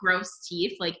you have gross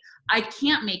teeth, like I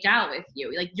can't make out with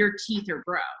you. Like your teeth are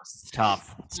gross. It's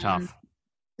tough.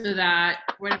 So that,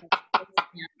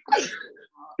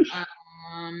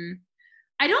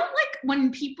 I don't like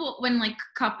when like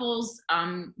couples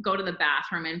go to the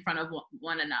bathroom in front of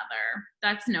one another.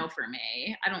 That's no for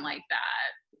me. I don't like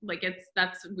that. Like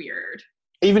that's weird.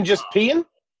 Even just peeing?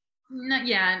 No,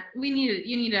 yeah,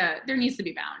 there needs to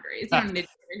be boundaries.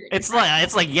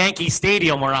 It's like Yankee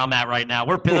Stadium where I'm at right now.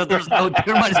 There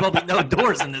might as well be no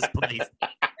doors in this place.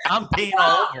 I'm peeing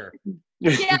all over.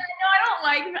 Yeah, no,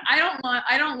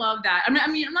 I don't love that. I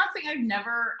mean, I'm not saying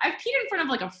I've peed in front of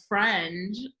like a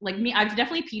friend, like me. I've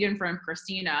definitely peed in front of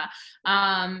Christina.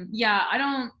 Yeah,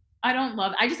 I don't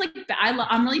love, I just like,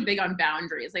 I'm really big on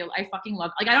boundaries. Like I fucking love,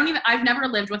 like I've never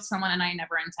lived with someone and I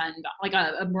never intend, like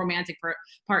a romantic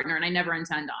partner, and I never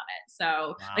intend on it.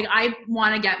 So wow. Like I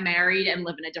want to get married and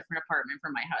live in a different apartment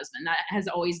from my husband. That has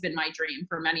always been my dream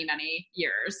for many, many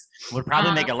years. Would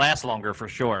probably make it last longer for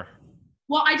sure.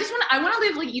 Well, I want to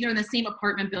live like either in the same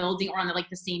apartment building or on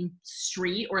the same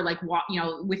street or like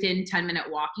within 10-minute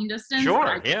walking distance.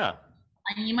 Sure, yeah.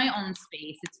 I need my own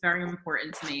space. It's very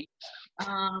important to me.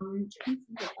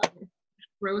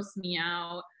 Gross me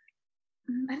out.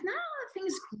 Not a lot of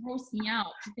things gross me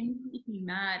out. Things make me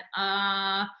mad.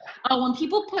 When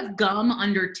people put gum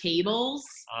under tables,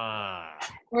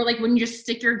 or like when you just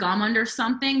stick your gum under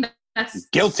something, that's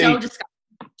guilty. So disgusting.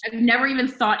 I've never even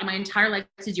thought in my entire life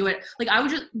to do it. Like I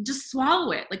would just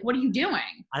swallow it. Like what are you doing?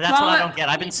 That's what I don't get.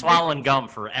 I've been swallowing gum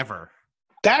forever.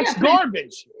 That's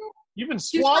garbage. You've been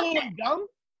swallowing gum?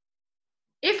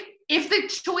 If the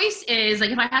choice is like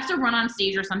if I have to run on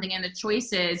stage or something and the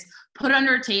choice is put it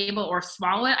under a table or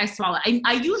swallow it, I swallow it.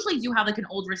 I usually do have like an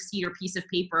old receipt or piece of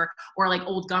paper or like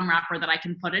old gum wrapper that I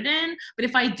can put it in. But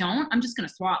if I don't, I'm just gonna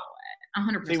swallow it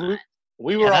 100%.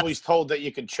 We were always told that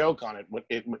you could choke on it.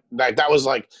 That was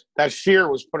like, that fear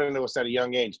was put into us at a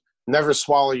young age. Never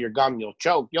swallow your gum. You'll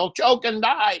choke. You'll choke and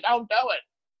die. Don't do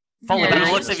it. Foley, by the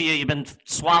looks of you've been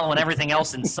swallowing everything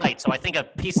else in sight. So I think a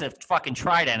piece of fucking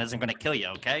Trident isn't going to kill you,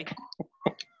 okay?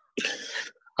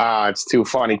 It's too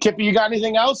funny. Kippy, you got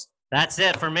anything else? That's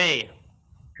it for me.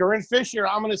 Corinne Fisher,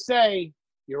 I'm going to say,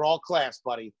 you're all class,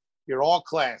 buddy. You're all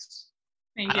class.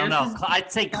 Thank I don't know. I'd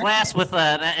say class with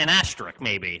an asterisk,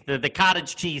 maybe. The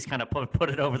cottage cheese kind of put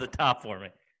it over the top for me.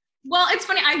 Well, it's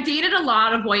funny. I've dated a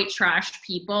lot of white trash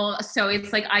people, so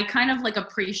it's like I kind of like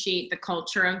appreciate the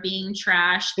culture of being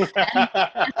trash.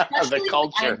 The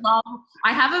culture.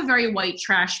 I have a very white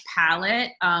trash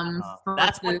palate.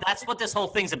 That's what this whole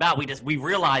thing's about. We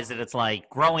realize that it's like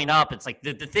growing up. It's like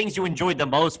the things you enjoyed the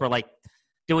most were like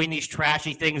doing these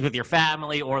trashy things with your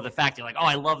family, or the fact you're like, oh,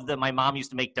 I love that my mom used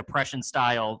to make depression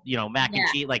style, mac and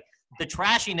cheese. Like the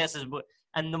trashiness is,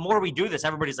 and the more we do this,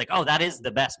 everybody's like, oh, that is the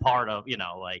best part of,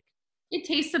 like. It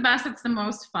tastes the best. It's the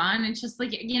most fun. It's just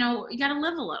like, you got to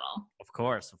live a little. Of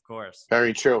course.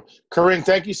 Very true. Corinne,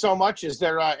 thank you so much. Is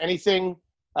there anything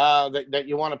that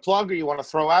you want to plug or you want to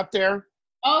throw out there?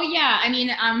 Oh, yeah. I mean,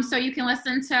 so you can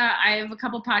listen to, I have a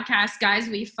couple podcasts, guys.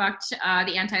 We fucked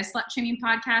the Anti-Slut Shaming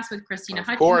podcast with Christina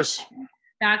Hutchins. Of course.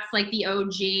 That's like the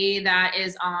OG that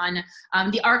is on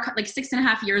the archive, like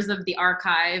 6.5 years of the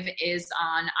archive is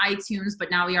on iTunes, but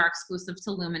now we are exclusive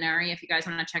to Luminary if you guys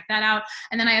want to check that out.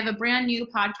 And then I have a brand new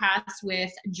podcast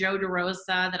with Joe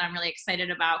DeRosa that I'm really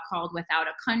excited about called Without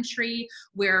a Country,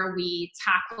 where we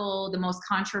tackle the most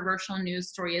controversial news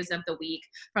stories of the week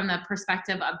from the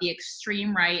perspective of the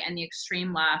extreme right and the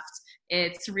extreme left.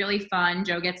 It's really fun.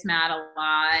 Joe gets mad a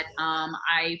lot.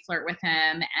 I flirt with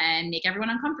him and make everyone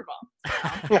uncomfortable.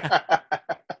 So.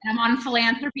 I'm on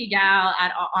Philanthropy Gal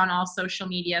on all social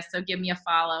media, so give me a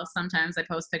follow. Sometimes I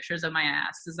post pictures of my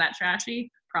ass. Is that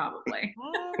trashy? Probably.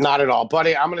 Not at all,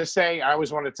 buddy. I'm going to say, I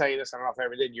always want to tell you this. I don't know if I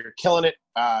ever did. You're killing it.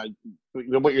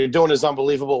 What you're doing is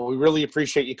unbelievable. We really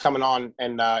appreciate you coming on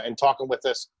and talking with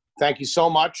us. Thank you so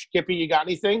much. Kippy, you got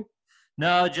anything?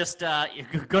 No, just you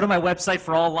go to my website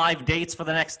for all live dates for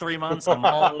the next 3 months. I'm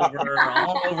all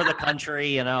over the country.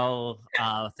 You know,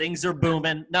 things are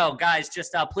booming. No, guys,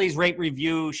 just please rate,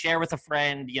 review, share with a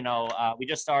friend. You know, we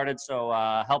just started, so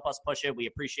help us push it. We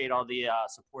appreciate all the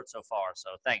support so far. So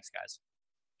thanks, guys.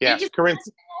 Yes, Corinne.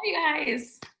 You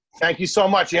guys. Thank you so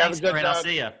much. You Thanks, have a good. Corinne, I'll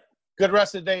see you. Good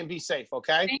rest of the day and be safe.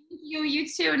 Okay. Thank you. You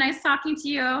too. Nice talking to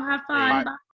you. Have fun. Bye. Bye.